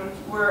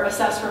were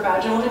assessed for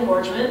vaginal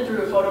engorgement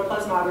through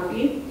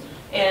photoplasmography,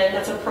 and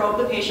that's a probe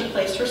the patient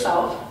placed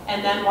herself,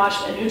 and then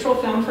watched a neutral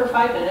film for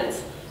 5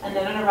 minutes, and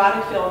then an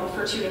erotic film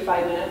for 2 to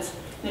 5 minutes.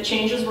 The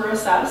changes were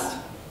assessed,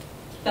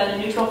 then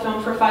a neutral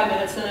film for 5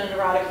 minutes, then an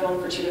erotic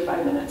film for 2 to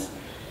 5 minutes.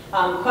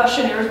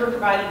 Questionnaires were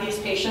provided to these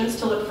patients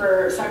to look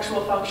for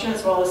sexual function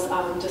as well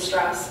as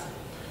distress.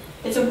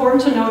 It's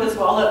important to note as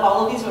well that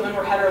all of these women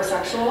were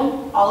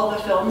heterosexual. All of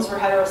the films were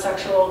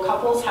heterosexual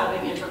couples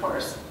having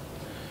intercourse.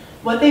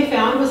 What they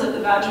found was that the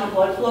vaginal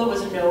blood flow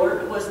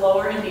was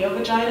lower in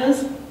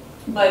neovaginas,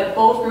 but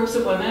both groups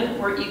of women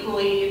were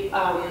equally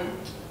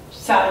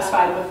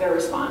satisfied with their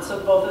response. So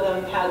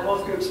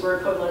both groups were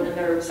equivalent in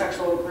their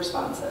sexual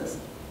responses.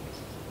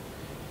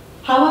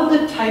 How about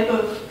the type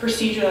of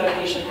procedure that a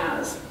patient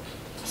has?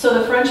 So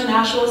the French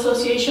National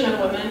Association of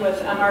Women with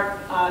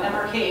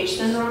MRKH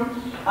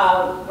syndrome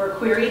were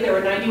queried. There were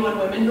 91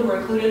 women who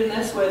were included in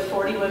this, with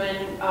 40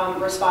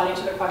 women responding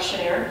to the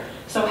questionnaire.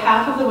 So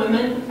half of the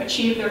women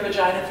achieved their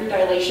vagina through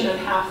dilation and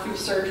half through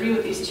surgery,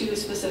 with these 2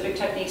 specific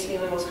techniques being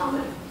the most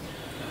common.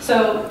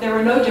 So there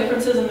were no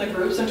differences in the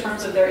groups in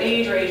terms of their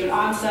age or age of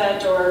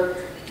onset or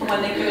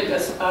when they could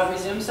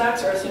resume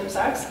sex or assume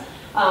sex.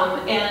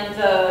 And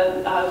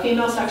the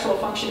female sexual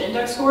function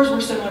index scores were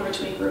similar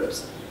between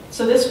groups.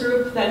 So this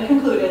group then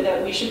concluded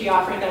that we should be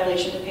offering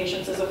dilation to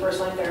patients as a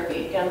first-line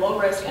therapy. Again, low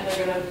risk, and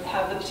they're going to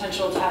have the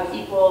potential to have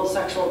equal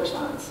sexual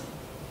response.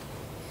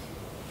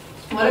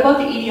 What about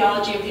the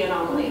etiology of the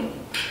anomaly?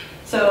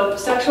 So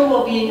sexual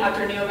well-being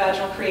after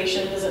neovaginal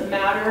creation doesn't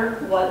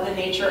matter what the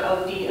nature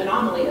of the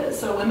anomaly is.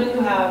 So women who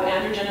have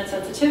androgen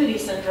insensitivity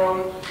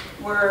syndrome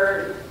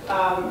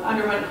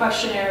underwent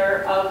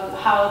questionnaire of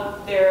how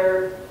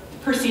their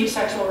perceived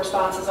sexual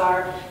responses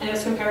are, and it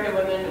was compared to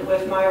women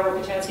with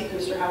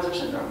Mayer-Rokitansky-Kuster-Hauser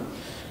syndrome.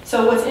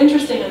 So what's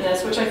interesting in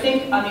this, which I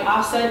think on the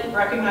offset,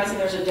 recognizing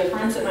there's a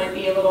difference, it might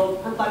be a little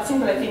perplexing,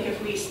 but I think if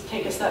we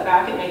take a step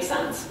back, it makes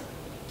sense.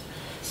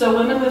 So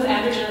women with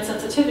androgen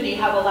insensitivity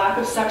have a lack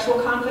of sexual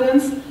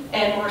confidence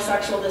and more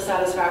sexual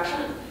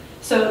dissatisfaction.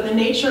 So the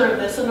nature of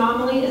this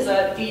anomaly is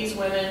that these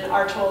women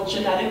are told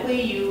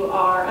genetically you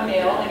are a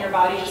male and your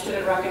body just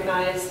didn't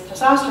recognize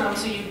testosterone,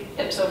 so you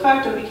ipso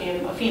facto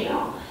became a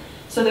female.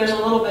 So there's a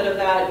little bit of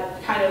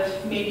that kind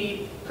of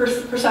maybe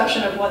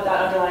perception of what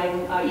that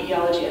underlying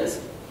etiology is.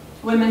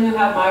 Women who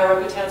have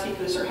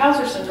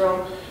Mayer-Rokitansky-Kuster-Hauser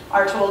syndrome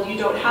are told you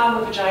don't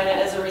have a vagina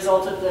as a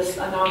result of this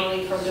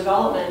anomaly from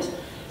development.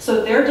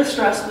 So their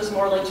distress was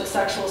more linked to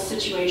sexual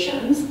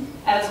situations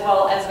as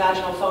well as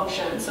vaginal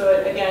function.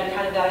 So again,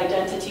 kind of that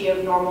identity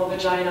of normal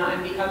vagina,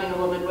 I'm becoming a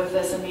woman with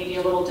this, and maybe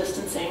a little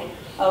distancing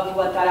of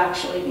what that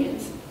actually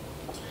means.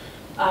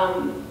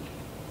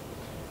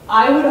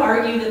 I would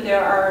argue that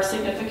there are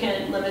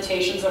significant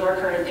limitations of our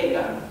current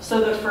data. So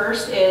the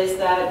first is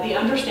that the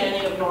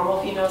understanding of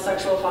normal female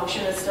sexual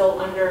function is still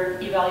under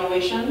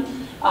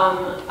evaluation.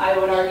 I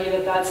would argue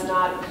that that's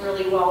not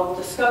really well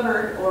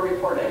discovered or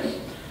reported.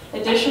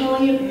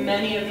 Additionally,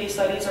 many of these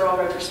studies are all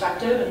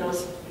retrospective,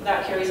 and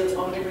that carries its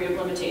own degree of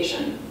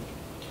limitation.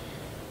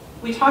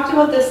 We talked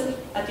about this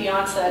at the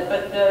onset,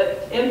 but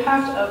the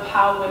impact of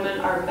how women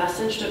are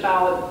messaged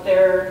about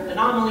their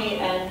anomaly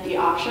and the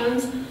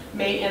options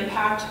may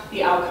impact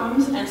the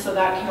outcomes, and so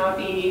that cannot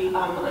be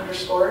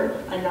underscored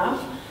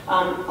enough.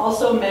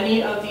 Also,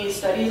 many of these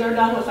studies are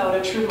done without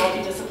a true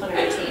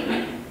multidisciplinary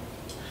team.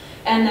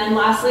 And then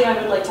lastly, I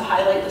would like to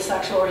highlight the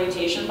sexual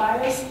orientation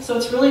bias. So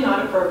it's really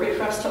not appropriate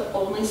for us to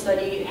only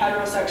study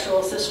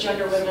heterosexual,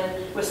 cisgender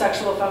women with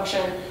sexual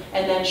function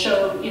and then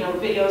show,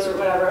 videos or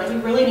whatever. We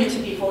really need to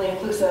be fully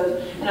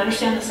inclusive and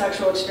understand the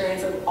sexual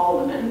experience of all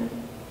women.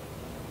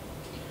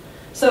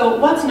 So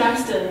what's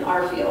next in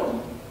our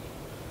field?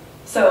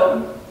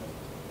 So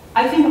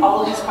I think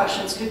all of these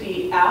questions could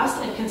be asked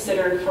and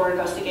considered for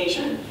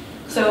investigation.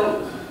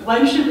 So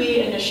when should we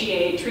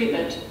initiate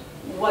treatment?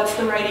 What's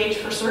the right age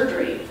for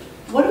surgery?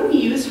 What do we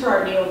use for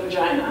our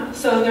neovagina?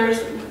 So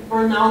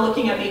we're now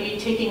looking at maybe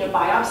taking a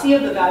biopsy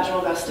of the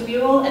vaginal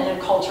vestibule and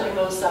then culturing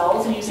those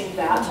cells and using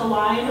that to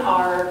line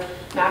our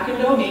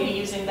macundo. Maybe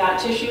using that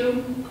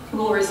tissue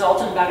will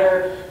result in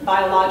better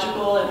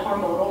biological and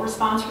hormonal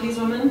response for these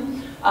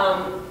women.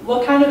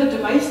 What kind of a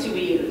device do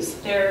we use?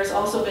 There's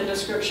also been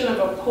description of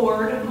a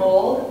poured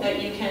mold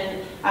that you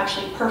can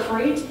actually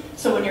perforate.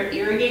 So when you're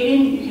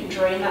irrigating, you can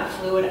drain that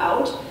fluid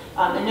out.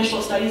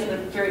 Initial studies have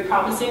been very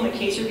promising. The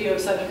case review of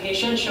 7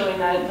 patients showing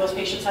that those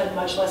patients had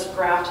much less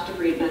graft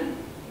debridement.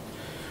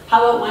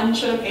 How about when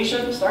should a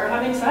patient start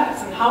having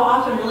sex? And how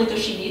often really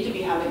does she need to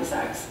be having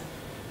sex?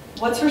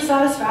 What's her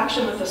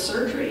satisfaction with the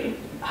surgery?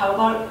 How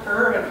about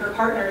her and her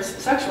partner's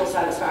sexual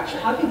satisfaction?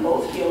 How do you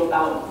both feel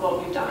about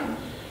what we've done?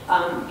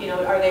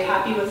 Are they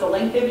happy with the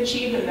length they've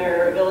achieved and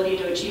their ability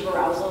to achieve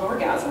arousal and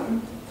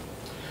orgasm?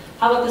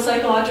 How about the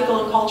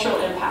psychological and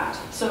cultural impact?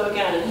 So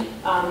again,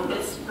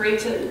 it's great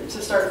to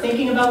start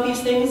thinking about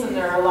these things, and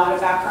there are a lot of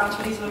backgrounds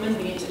for these women.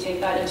 We need to take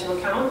that into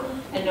account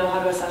and know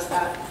how to assess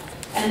that.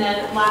 And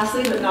then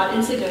lastly, but not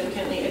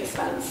insignificantly,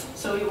 expense.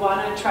 So we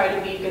want to try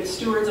to be good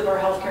stewards of our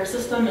healthcare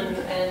system, and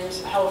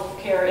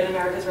healthcare in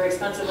America is very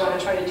expensive. We want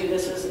to try to do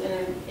this as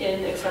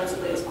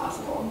inexpensively as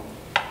possible.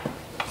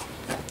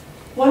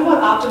 What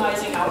about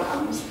optimizing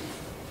outcomes?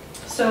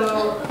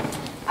 So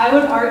I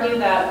would argue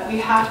that we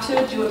have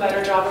to do a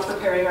better job of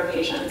preparing our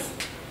patients.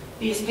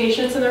 These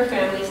patients and their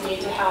families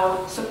need to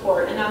have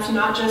support, and that's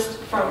not just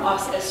from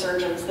us as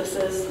surgeons. This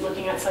is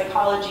looking at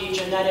psychology,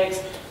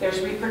 genetics, there's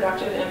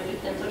reproductive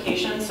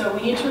implications, so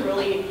we need to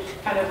really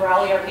kind of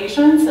rally our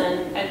patients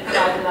and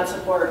provide them that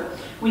support.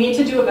 We need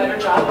to do a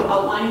better job of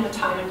outlining the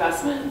time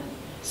investment.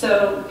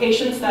 So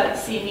patients that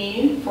see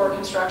me for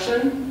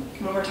construction,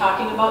 when we're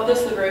talking about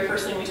this, the very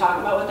first thing we talk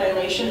about with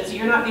dilation is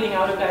you're not getting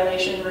out of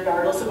dilation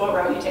regardless of what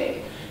route you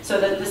take. So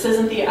that this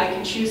isn't the I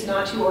can choose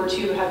not to or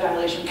to have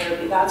dilation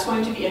therapy. That's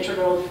going to be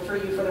integral for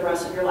you for the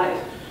rest of your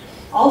life.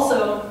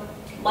 Also,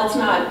 let's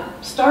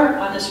not start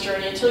on this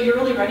journey until you're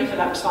really ready for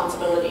that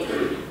responsibility.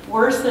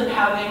 Worse than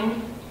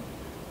having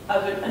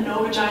a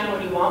no vagina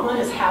when you want one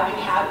is having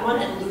had one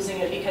and losing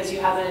it because you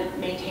haven't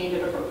maintained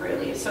it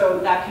appropriately. So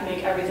that can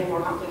make everything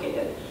more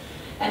complicated.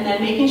 And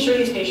then making sure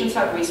these patients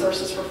have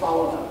resources for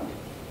follow-up.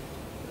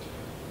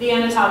 The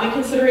anatomic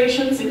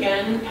considerations,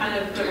 again, kind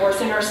of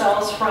divorcing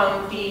ourselves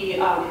from the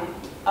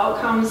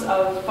outcomes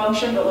of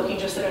function, but looking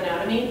just at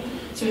anatomy.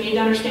 So we need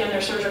to understand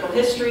their surgical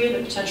history,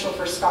 the potential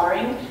for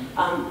scarring.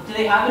 Do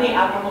they have any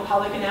abnormal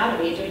pelvic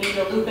anatomy? Do we need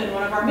to loop in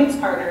one of our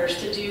mixed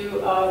partners to do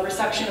a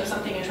resection of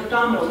something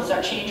intra-abdominal? Does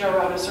that change our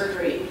route of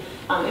surgery?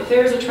 If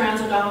there's a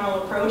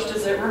transabdominal approach,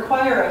 does it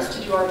require us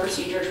to do our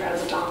procedure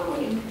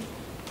transabdominally?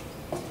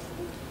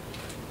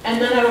 And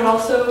then I would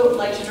also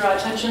like to draw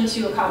attention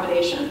to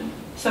accommodation.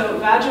 So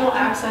vaginal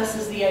access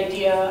is the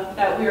idea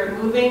that we are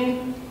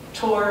moving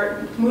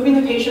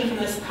the patient from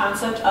this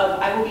concept of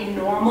I will be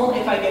normal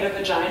if I get a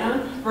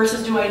vagina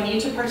versus do I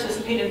need to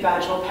participate in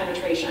vaginal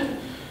penetration.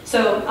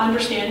 So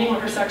understanding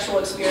what her sexual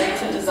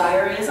experience and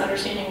desire is,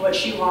 understanding what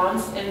she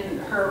wants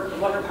and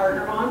what her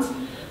partner wants,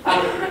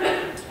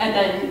 and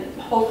then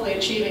hopefully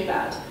achieving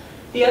that.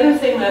 The other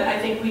thing that I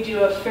think we do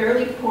a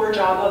fairly poor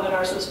job of in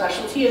our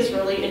subspecialty is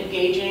really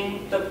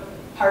engaging the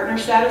partner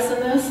status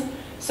in this.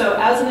 So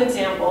as an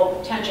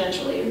example,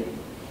 tangentially,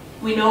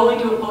 we know when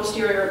we do a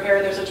posterior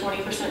repair, there's a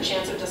 20%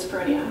 chance of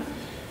dyspareunia.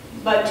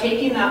 But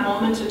taking that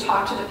moment to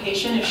talk to the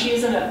patient, if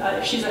she's a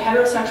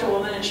heterosexual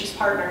woman and she's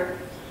partnered,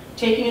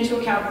 taking into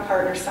account her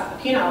partner's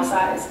penile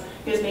size,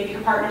 because maybe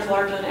her partner's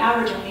larger than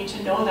average, and we need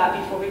to know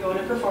that before we go in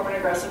and perform an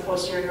aggressive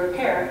posterior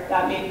repair.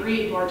 That may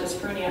breed more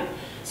dyspareunia.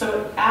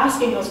 So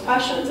asking those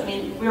questions, I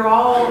mean, we're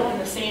all in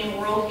the same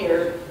world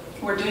here.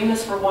 We're doing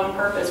this for one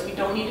purpose. We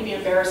don't need to be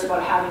embarrassed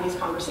about having these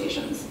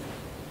conversations.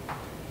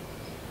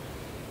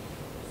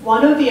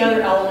 One of the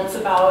other elements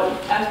about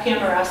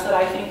FPMRS that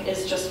I think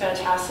is just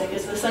fantastic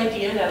is this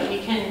idea that we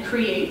can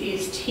create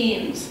these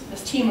teams,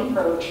 this team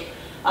approach.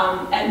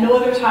 At no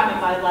other time in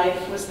my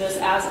life was this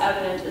as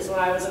evident as when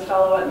I was a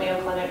fellow at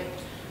Mayo Clinic.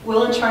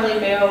 Will and Charlie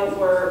Mayo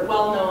were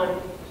well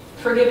known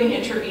for giving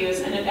interviews,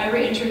 and in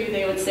every interview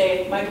they would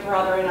say, my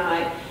brother and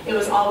I. It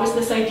was always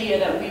this idea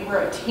that we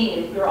were a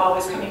team. We were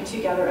always coming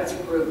together as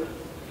a group.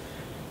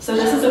 So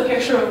this is a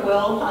picture of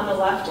Will on the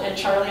left and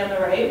Charlie on the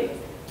right,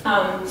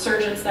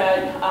 surgeons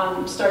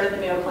that started the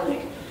Mayo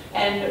Clinic.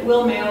 And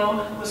Will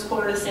Mayo was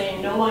quoted as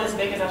saying, no one is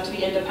big enough to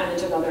be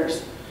independent of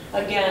others.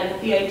 Again,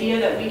 the idea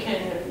that we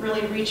can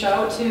really reach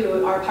out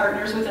to our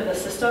partners within the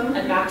system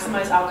and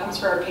maximize outcomes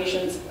for our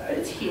patients,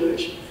 it's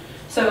huge.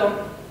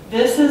 So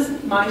this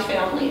is my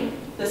family.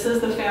 This is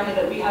the family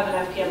that we have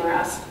in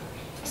FPMRS.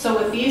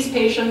 So with these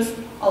patients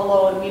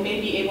alone, we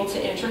may be able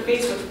to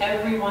interface with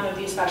every one of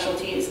these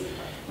specialties.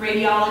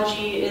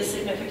 Radiology is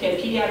significant,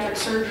 pediatric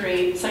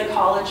surgery,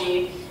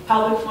 psychology,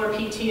 pelvic floor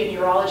PT, and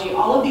urology.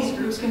 All of these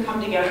groups can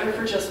come together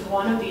for just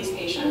one of these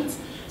patients.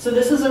 So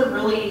this is a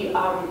really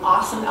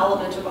awesome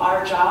element of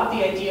our job,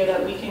 the idea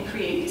that we can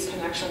create these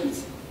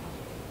connections.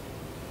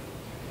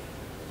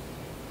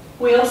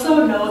 We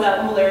also know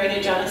that Mullerian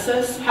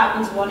agenesis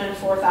happens 1 in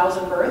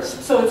 4,000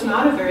 births, so it's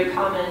not a very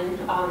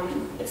common,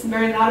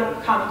 not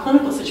a common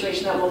clinical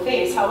situation that we'll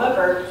face.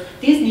 However,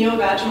 these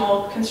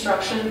neovaginal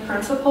construction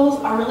principles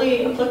are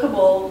really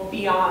applicable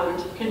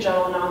beyond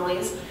congenital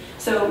anomalies.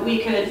 So we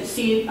could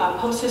see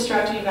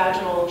post-hysterectomy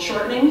vaginal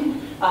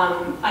shortening.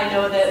 I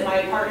know that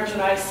my partners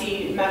and I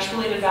see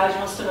mesh-related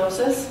vaginal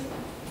stenosis.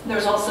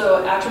 There's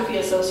also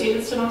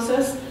atrophy-associated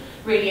stenosis,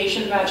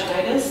 radiation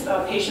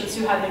vaginitis, patients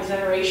who had an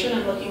exoneration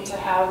and looking to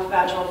have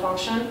vaginal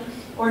function,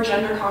 or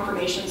gender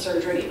confirmation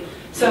surgery.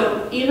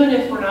 So even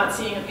if we're not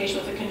seeing a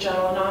patient with a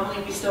congenital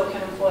anomaly, we still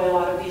can employ a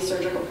lot of these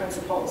surgical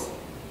principles.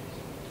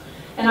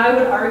 And I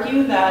would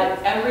argue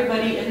that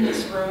everybody in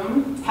this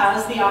room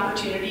has the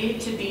opportunity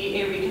to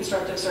be a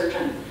reconstructive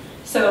surgeon.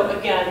 So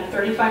again,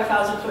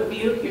 35,000-foot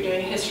view, you're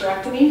doing a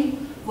hysterectomy.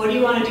 What do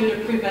you want to do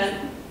to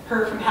prevent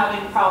her from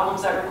having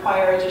problems that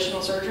require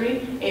additional surgery?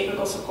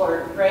 Apical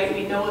support, right?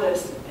 We know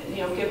this.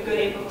 Give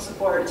good apical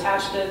support,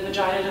 attach the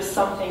vagina to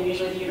something,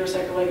 usually the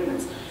uterosacral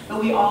ligaments.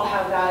 But we all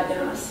have that in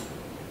us.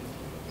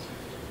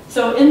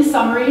 So in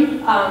summary,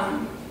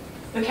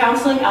 the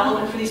counseling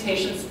element for these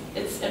patients,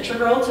 it's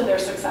integral to their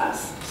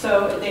success.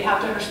 So they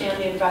have to understand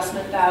the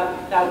investment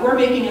that we're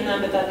making in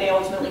them, but that they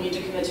ultimately need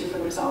to commit to for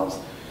themselves.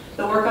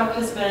 The workup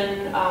has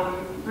been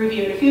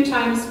reviewed a few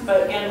times,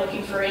 but again,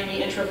 looking for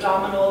any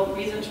intra-abdominal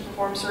reason to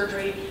perform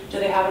surgery. Do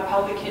they have a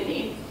pelvic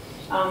kidney?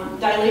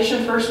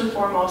 Dilation first and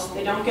foremost.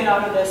 They don't get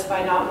out of this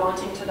by not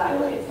wanting to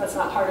dilate. That's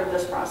not part of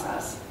this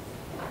process.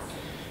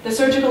 The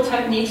surgical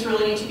techniques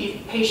really need to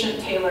be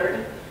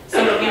patient-tailored.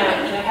 So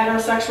again, in a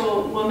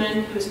heterosexual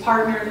woman who's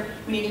partnered,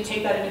 we need to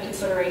take that into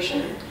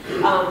consideration.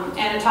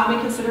 Anatomic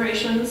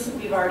considerations,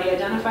 we've already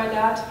identified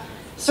that.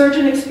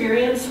 Surgeon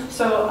experience,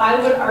 so I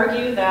would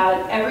argue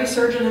that every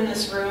surgeon in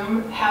this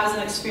room has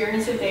an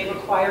experience that they've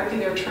acquired through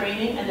their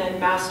training and then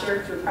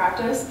mastered through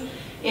practice.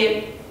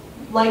 It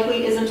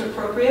likely isn't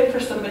appropriate for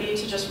somebody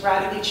to just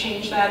radically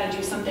change that and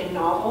do something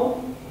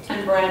novel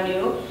and brand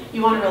new.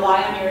 You want to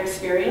rely on your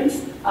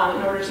experience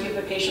in order to give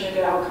the patient a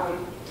good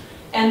outcome.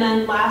 And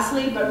then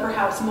lastly, but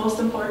perhaps most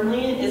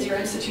importantly, is your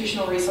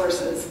institutional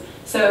resources.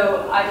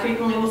 So I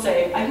frequently will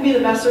say, I can be the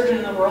best surgeon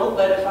in the world,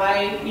 but if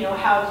I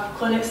have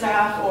clinic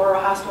staff or a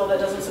hospital that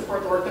doesn't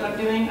support the work that I'm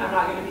doing, I'm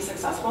not going to be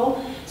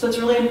successful. So it's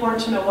really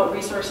important to know what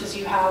resources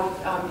you have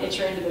at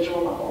your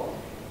individual level.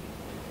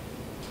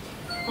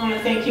 I want to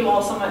thank you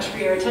all so much for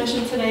your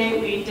attention today.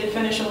 We did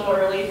finish a little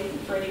early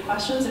for any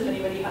questions, if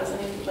anybody has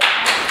any.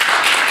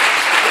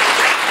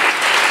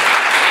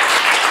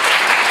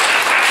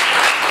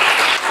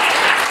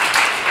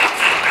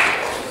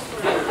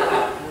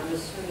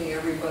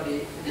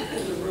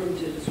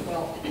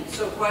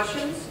 So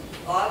questions,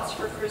 thoughts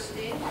for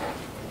Christine?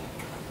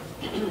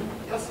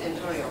 Yes,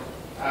 Antonio.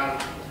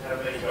 I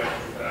have many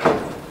questions, but I'm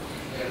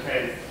going to try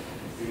to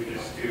do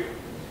this too.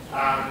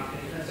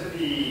 In terms of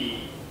the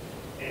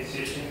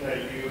incision that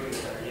you do,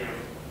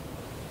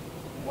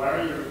 what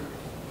are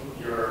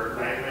your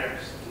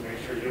landmarks to make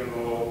sure you don't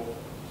go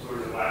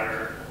towards the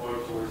bladder or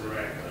towards the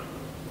rectum?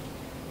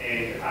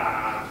 And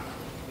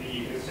do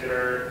you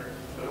consider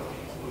the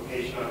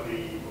location of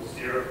the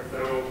posterior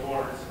federal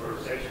cords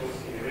for sexual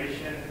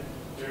stimulation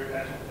during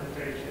vaginal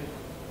penetration,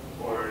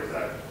 or is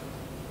that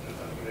not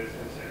something that's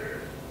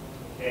considered?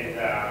 And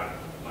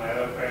my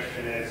other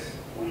question is,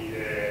 with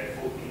the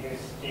full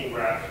thickness skin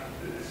graft,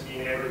 does the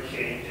skin ever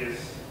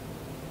changes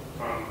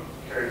from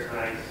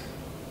keratinized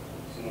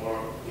to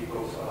more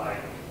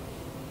mucosa-like?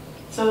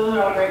 So those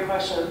are all great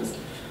questions.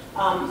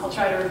 I'll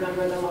try to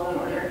remember them all in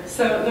order.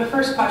 So the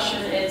first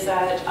question is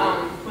that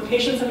when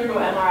patients undergo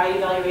MRI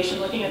evaluation,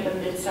 looking at the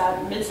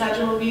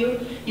mid-sagittal view,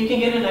 you can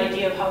get an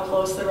idea of how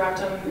close the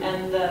rectum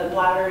and the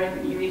bladder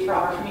and urethra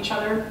are from each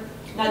other.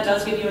 That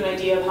does give you an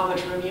idea of how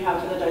much room you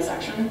have for the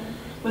dissection.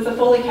 With a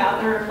Foley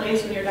catheter in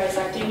place when you're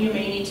dissecting, you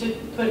may need to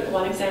put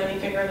one examining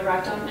finger in the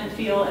rectum and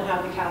feel and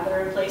have the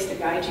catheter in place to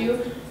guide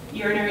you.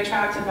 Urinary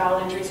tract and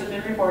bowel injuries have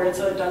been reported,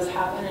 so it does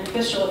happen, and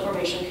fistula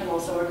formation can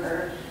also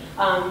occur.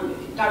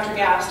 Dr.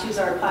 Gast, who's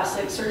our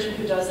plastic surgeon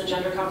who does the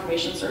gender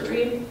confirmation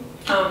surgery,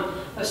 I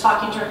was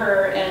talking to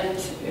her,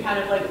 and kind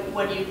of like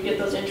when you get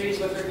those injuries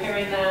with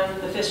repairing them,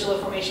 the fistula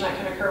formation that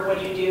can occur, what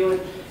do you do,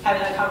 and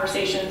having that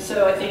conversation.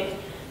 So I think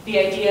the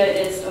idea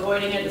is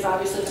avoiding it is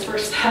obviously the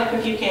first step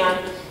if you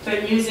can,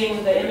 but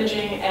using the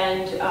imaging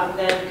and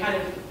then kind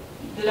of,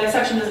 the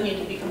dissection doesn't need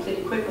to be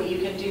completed quickly.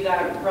 You can do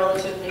that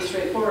relatively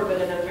straightforward,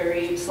 but in a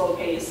very slow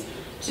pace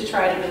to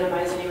try to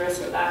minimize any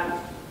risk of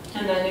that.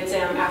 And then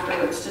exam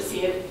afterwards to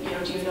see if,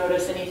 do you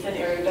notice any thin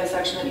area of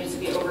dissection that needs to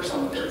be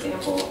oversewn, for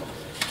example.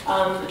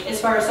 As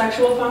far as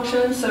sexual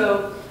function,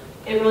 so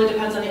it really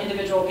depends on the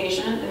individual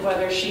patient and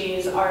whether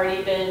she's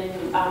already been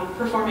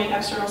performing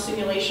external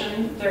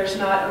stimulation. There's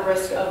not a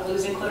risk of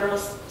losing clitoral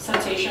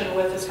sensation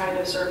with this kind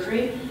of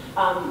surgery.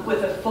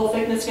 With a full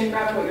thickness skin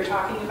graft, what you're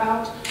talking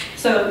about.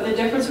 So the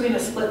difference between a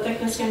split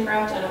thickness skin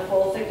graft and a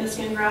full thickness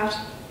skin graft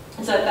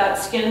is that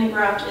skin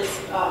graft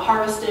is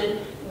harvested.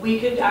 We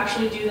could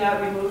actually do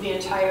that, remove the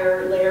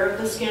entire layer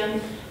of the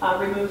skin,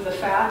 remove the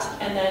fat,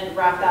 and then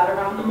wrap that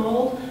around the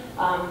mold.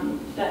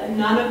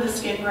 None of the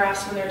skin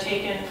grafts, when they're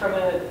taken from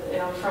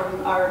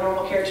our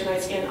normal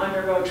keratinized skin,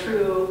 undergo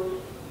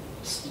true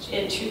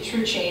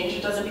change.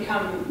 It doesn't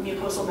become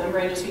mucosal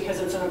membrane just because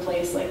it's in a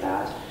place like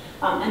that.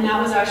 And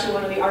that was actually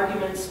one of the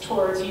arguments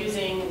towards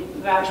using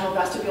vaginal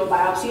vestibule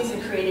biopsies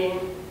and creating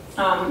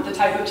the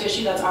type of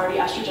tissue that's already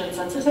estrogen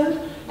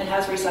sensitive and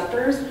has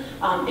receptors.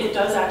 It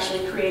does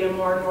actually create a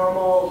more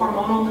normal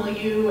hormonal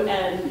milieu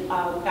and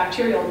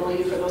bacterial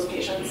milieu for those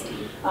patients.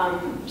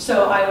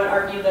 So I would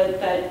argue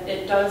that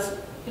it does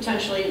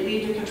potentially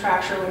lead to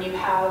contracture when you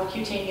have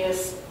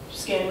cutaneous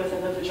skin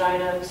within the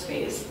vagina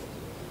space.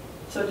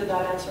 So did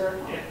that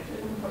answer? Yeah.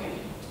 Okay.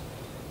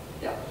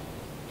 Yeah.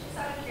 Just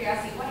out of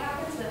curiosity, what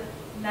happens with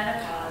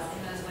menopause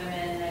in those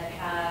women that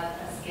have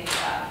a skin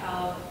graft?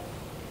 How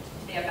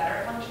do they have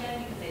better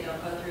function because they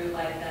don't go through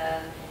like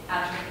the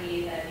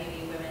atrophy that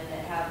maybe women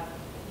that have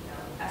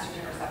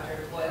estrogen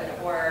receptors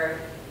would, or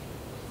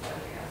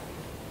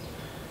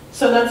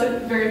so that's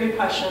a very good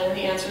question, and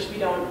the answer is we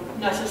don't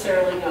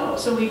necessarily know.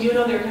 So we do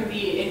know there can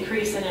be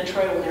increase in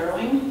introital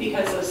narrowing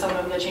because of some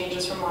of the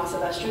changes from loss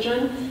of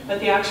estrogen, but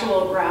the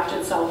actual graft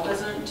itself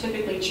doesn't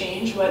typically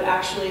change. What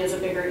actually is a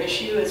bigger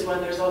issue is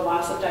when there's a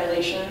loss of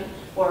dilation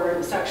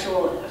or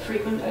sexual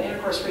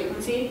intercourse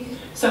frequency.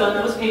 So in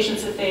those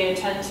patients, if they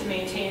intend to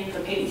maintain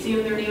the patency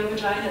of their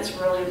neovagina, it's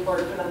really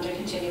important for them to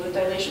continue with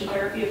dilation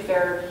therapy if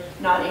they're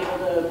not able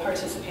to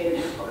participate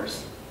in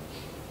intercourse.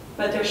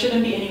 But there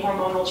shouldn't be any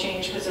hormonal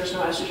change because there's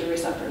no estrogen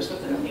receptors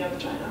within the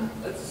neovagina.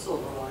 That's a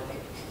silver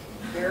lining.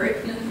 Gary?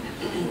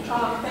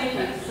 Thank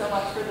you so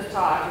much for the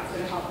talk. It's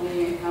going to help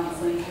me in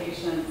counseling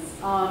patients.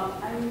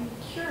 I'm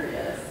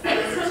curious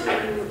as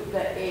to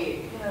the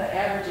age, the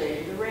average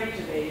age, the range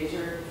of age,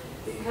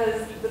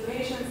 because the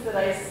patients that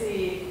I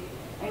see,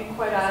 and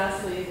quite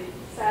honestly,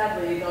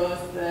 sadly, those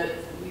that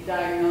we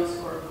diagnose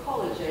who are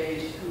college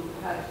age who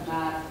have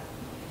not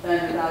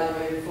been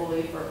evaluated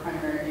fully for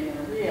primary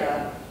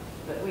amenorrhea,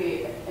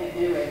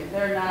 anyway,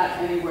 they're not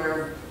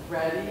anywhere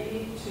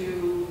ready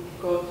to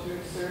go through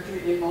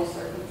surgery in most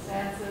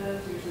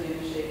circumstances, usually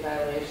initiate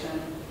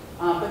dilation,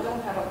 but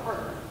don't have a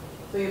partner.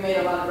 So you made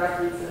a lot of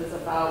references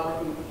about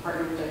working with a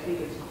partner, which I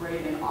think is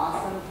great and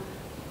awesome,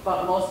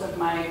 but most of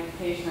my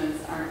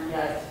patients aren't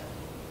yet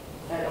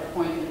at a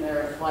point in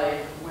their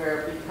life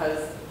where,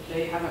 because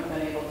they haven't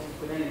been able to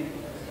put anything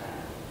in their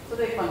vagina, so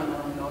they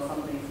fundamentally know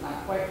something's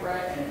not quite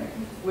right, anyway,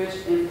 which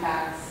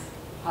impacts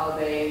how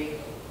they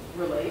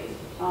relate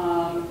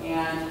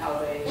and how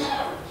they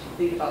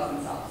think about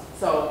themselves.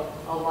 So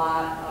a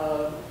lot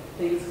of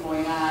things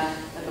going on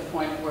at the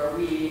point where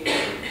we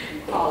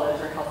in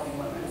college are helping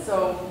women.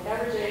 So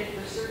average age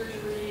for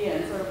surgery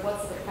and sort of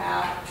what's the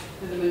path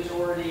to the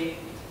majority,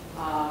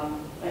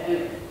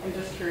 and I'm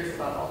just curious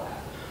about all that.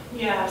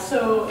 Yeah,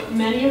 so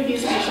many of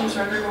these patients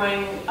are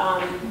undergoing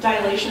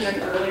dilation at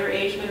an earlier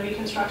age than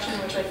reconstruction,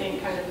 which I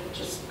think kind of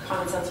just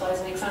common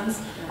sense-wise makes sense.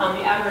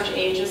 The average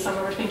age is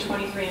somewhere between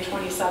 23 and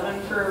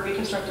 27 for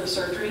reconstructive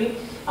surgery.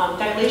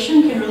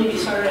 Dilation can really be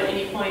started at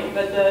any point,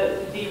 but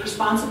the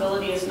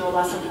responsibility is no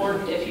less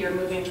important if you're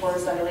moving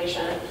towards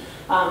dilation.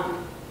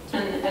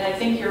 And I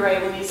think you're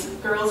right, when these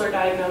girls are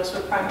diagnosed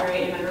with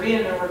primary amenorrhea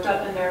and they're worked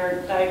up and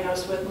they're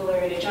diagnosed with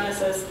Mullerian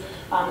agenesis,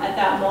 at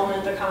that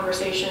moment the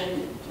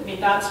conversation,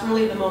 that's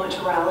really the moment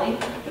to rally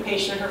the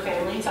patient and her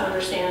family to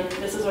understand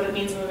this is what it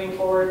means moving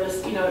forward,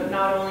 this,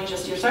 not only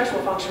just your sexual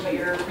function, but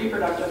your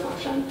reproductive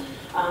function.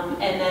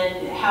 And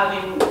then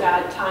having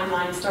that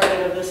timeline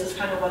started of this is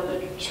kind of what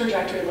the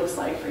trajectory looks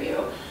like for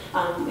you.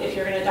 If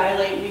you're going to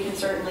dilate, we can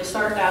certainly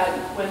start that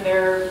when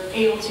they're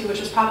able to,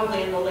 which is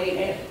probably in the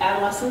late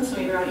adolescence,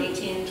 maybe around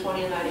 18,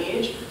 20 in that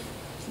age.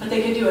 But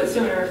they could do it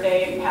sooner if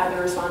they had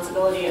the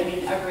responsibility.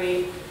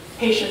 Every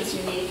patient's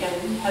unique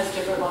and has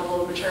different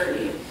level of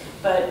maturity.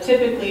 But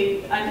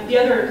typically, the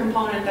other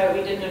component that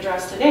we didn't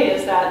address today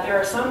is that there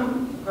are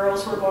some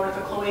girls who are born with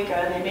a cloaca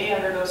and they may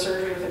undergo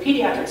surgery with a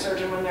pediatric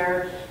surgeon when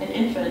they're an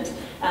infant.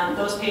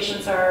 Those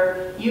patients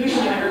are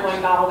usually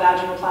undergoing bowel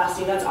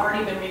vaginoplasty. That's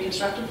already been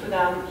reconstructed for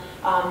them.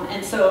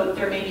 And so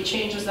there may be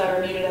changes that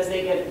are needed as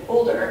they get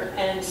older.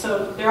 And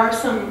so there are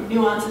some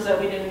nuances that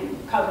we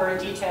didn't cover in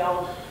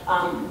detail.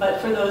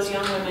 But for those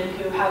young women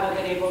who haven't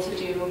been able to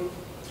do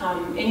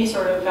any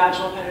sort of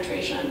vaginal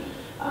penetration,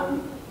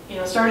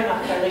 starting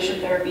off with dilation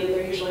therapy,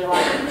 they're usually a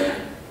lot younger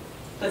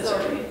than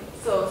surgery.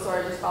 So,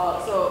 sorry, just follow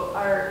up. So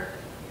are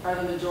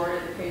the majority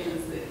of the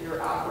patients that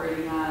you're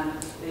operating on,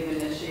 they've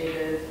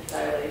initiated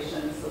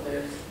dilation, so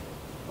there's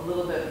a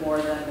little bit more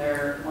than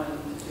their 1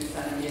 to 2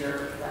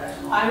 centimeter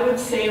vaginal? I would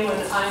say when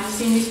I'm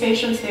seeing these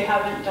patients, they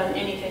haven't done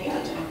anything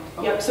yet.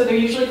 Okay. Yep, so they're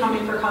usually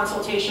coming for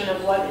consultation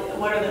of what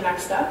are the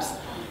next steps.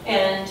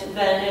 And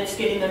then it's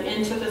getting them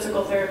into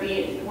physical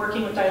therapy,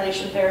 working with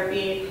dilation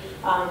therapy,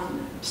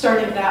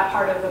 starting that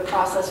part of the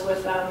process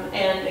with them.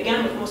 And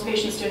again, with most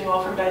patients doing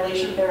well from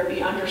dilation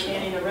therapy,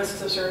 understanding the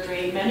risks of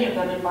surgery, many of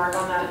them embark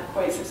on that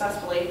quite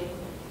successfully.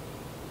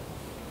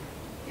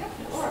 Yeah,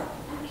 Laura.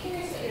 I'm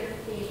curious what your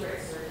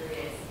favorite surgery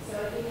is. So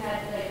if you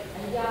had like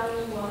a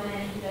young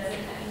woman who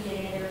doesn't need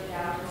any other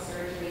vaginal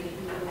surgery,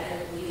 who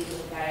has a bleeding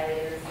with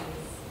dilators and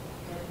is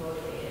kind of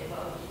motivated,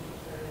 what would you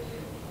prefer to do?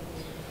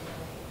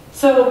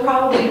 So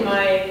probably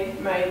my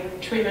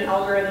treatment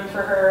algorithm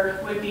for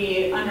her would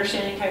be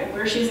understanding kind of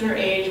where she's in her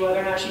age, whether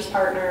or not she's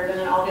partnered, and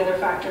then all the other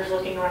factors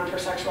looking around her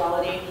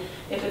sexuality.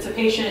 If it's a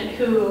patient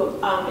who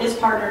is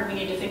partnered, we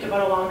need to think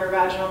about a longer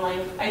vaginal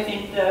length. I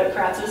think the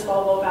Kratz's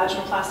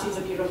vulvovaginoplasty is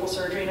a beautiful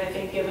surgery, and I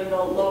think given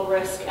the low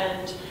risk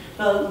and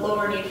the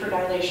lower need for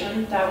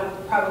dilation, that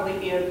would probably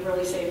be a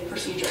really safe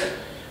procedure.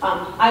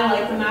 I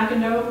like the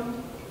Mackendo.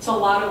 It's a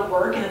lot of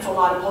work and it's a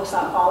lot of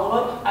post-op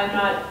follow-up. I'm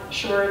not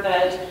sure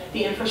that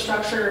the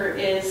infrastructure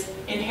is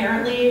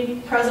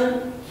inherently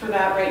present for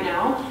that right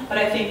now, but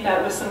I think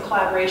that with some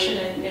collaboration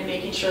and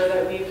making sure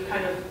that we've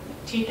kind of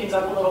teed things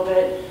up a little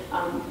bit,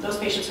 those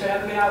patients could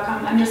have a good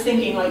outcome. I'm just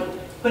thinking like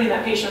putting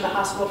that patient in the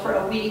hospital for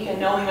a week and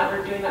knowing that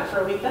we're doing that for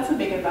a week, that's a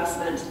big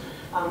investment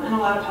and a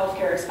lot of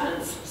healthcare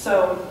expense.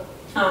 So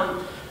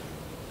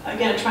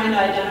again, trying to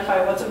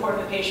identify what's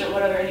important to the patient,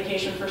 what other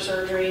indication for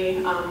surgery.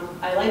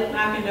 I like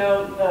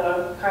Mackendo.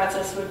 The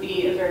Kratz's would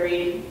be a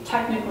very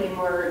technically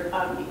more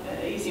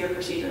easier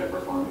procedure to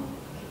perform.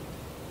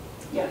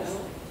 Yes.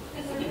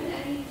 Has there been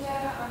any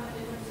data on the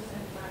differences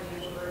in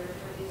financial burden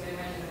for these? I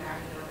imagine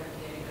Mackendo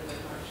FDA because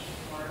they're much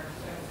more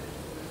expensive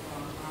to the small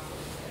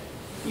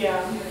hospitals.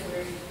 Yeah.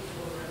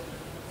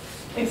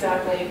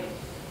 Exactly.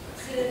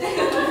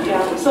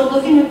 Yeah, so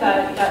looking at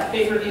that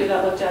big review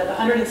that looked at the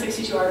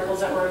 162 articles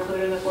that were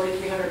included in the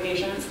 4,300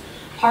 patients,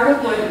 part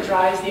of what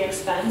drives the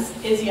expense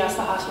is, yes,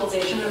 the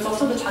hospitalization, but it's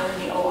also the time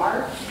in the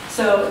OR.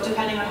 So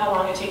depending on how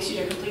long it takes you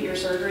to complete your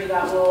surgery,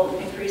 that will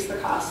increase the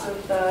cost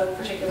of the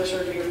particular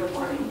surgery you're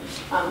performing.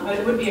 But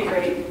it would be a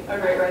great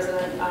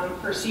resident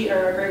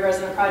or a great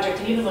resident project,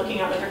 and even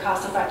looking at like a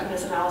cost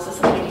effectiveness analysis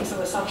and making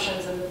some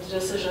assumptions in the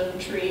decision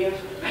tree of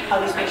how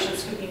these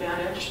patients could be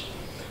managed.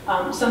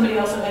 Somebody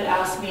also had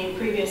asked me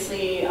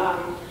previously,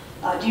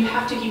 do you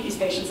have to keep these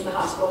patients in the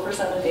hospital for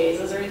 7 days?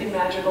 Is there anything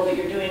magical that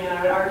you're doing? And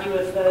I would argue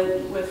with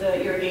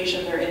the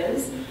irrigation there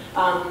is.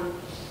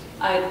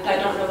 I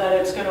don't know that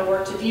it's going to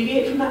work to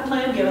deviate from that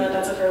plan, given that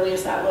that's a fairly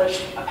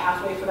established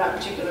pathway for that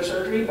particular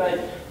surgery.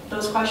 But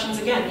those questions,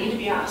 again, need to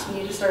be asked. We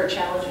need to start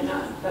challenging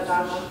that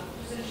dogma.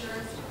 Does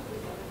insurance?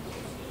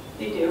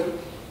 They do.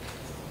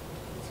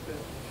 That's good.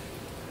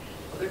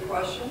 Other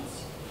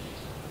questions?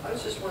 I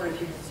was just wondering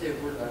if you could say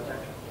a word about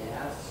Dr.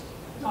 Gass.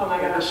 Oh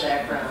my gosh. Her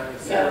background,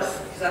 etc. Yes.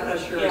 Because I'm not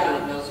sure Yeah.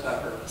 everybody knows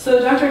about her. So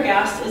Dr.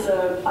 Gast is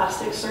a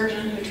plastic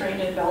surgeon who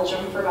trained in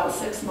Belgium for about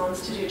 6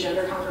 months to do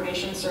gender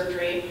confirmation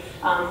surgery.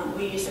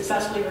 We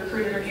successfully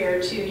recruited her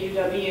here to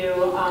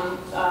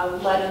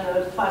UW, led in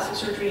the plastic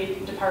surgery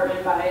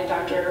department by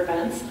Dr.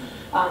 Bentz.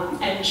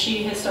 And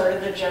she has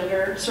started the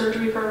gender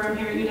surgery program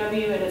here at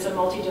UW, and it's a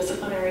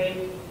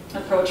multidisciplinary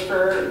approach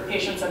for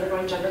patients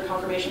undergoing gender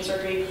confirmation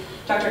surgery.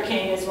 Dr.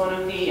 King is one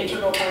of the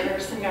integral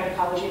partners in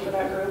gynecology for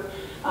that group.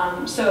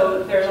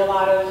 So there's a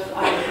lot of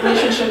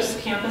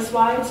relationships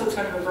campus-wide, so it's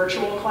kind of a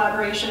virtual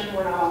collaboration.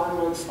 We're not all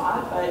in one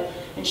spot,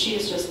 and she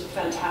is just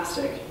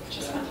fantastic,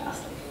 just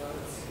fantastic.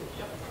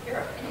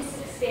 And just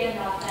to expand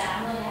off that,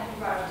 I'm really happy you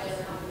brought up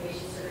gender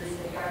confirmation surgery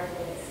in regard to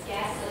this.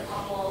 Gas a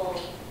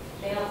couple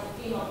male to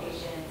female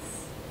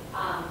patients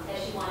that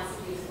she wants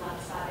to do some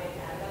laparoscopic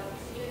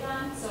procedure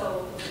done,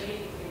 so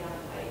maybe bring down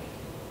the pipe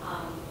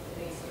to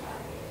make some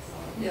progress.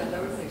 Yeah,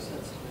 that would make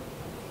sense to me.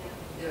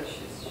 Yeah,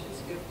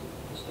 she's good.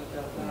 There's no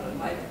doubt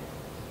about it.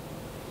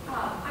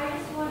 I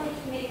just wanted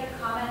to make a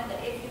comment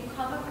that if you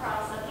come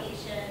across a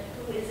patient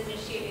who is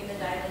initiating the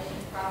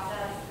dilation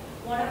process,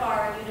 one of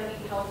our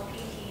UW Health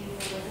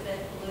PTs,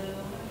 Elizabeth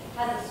Bloom,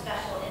 has a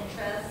special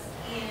interest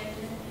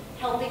in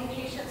helping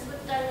patients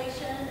with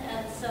dilation,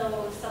 and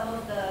so some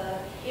of the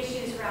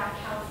issues around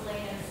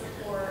counseling and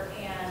support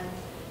and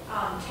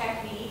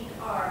technique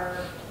are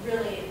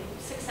really,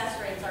 success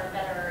rates are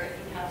better if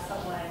you have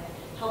someone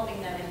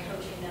helping them and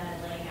coaching them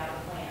and laying out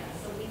a plan.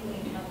 So we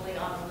lean heavily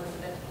on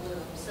Elizabeth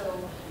Bloom.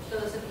 So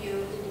those of you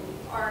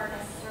who aren't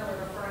necessarily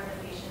referring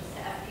the patients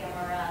to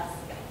FPMRS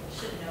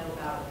should know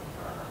about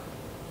her.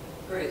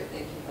 Great,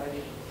 thank you,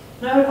 Heidi.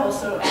 And I would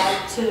also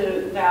add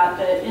to that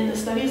that in the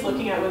studies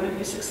looking at women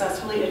who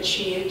successfully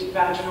achieved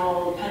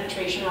vaginal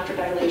penetration after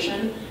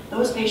dilation,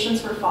 those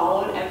patients were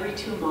followed every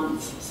 2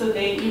 months. So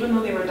they, even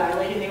though they were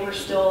dilating, they were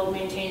still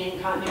maintaining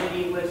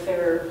continuity with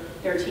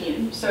their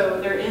team. So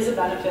there is a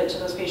benefit to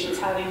those patients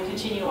having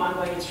continued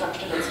ongoing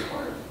instruction and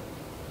support.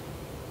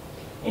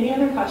 Any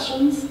other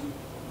questions?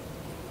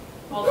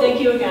 Well, thank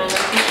you again.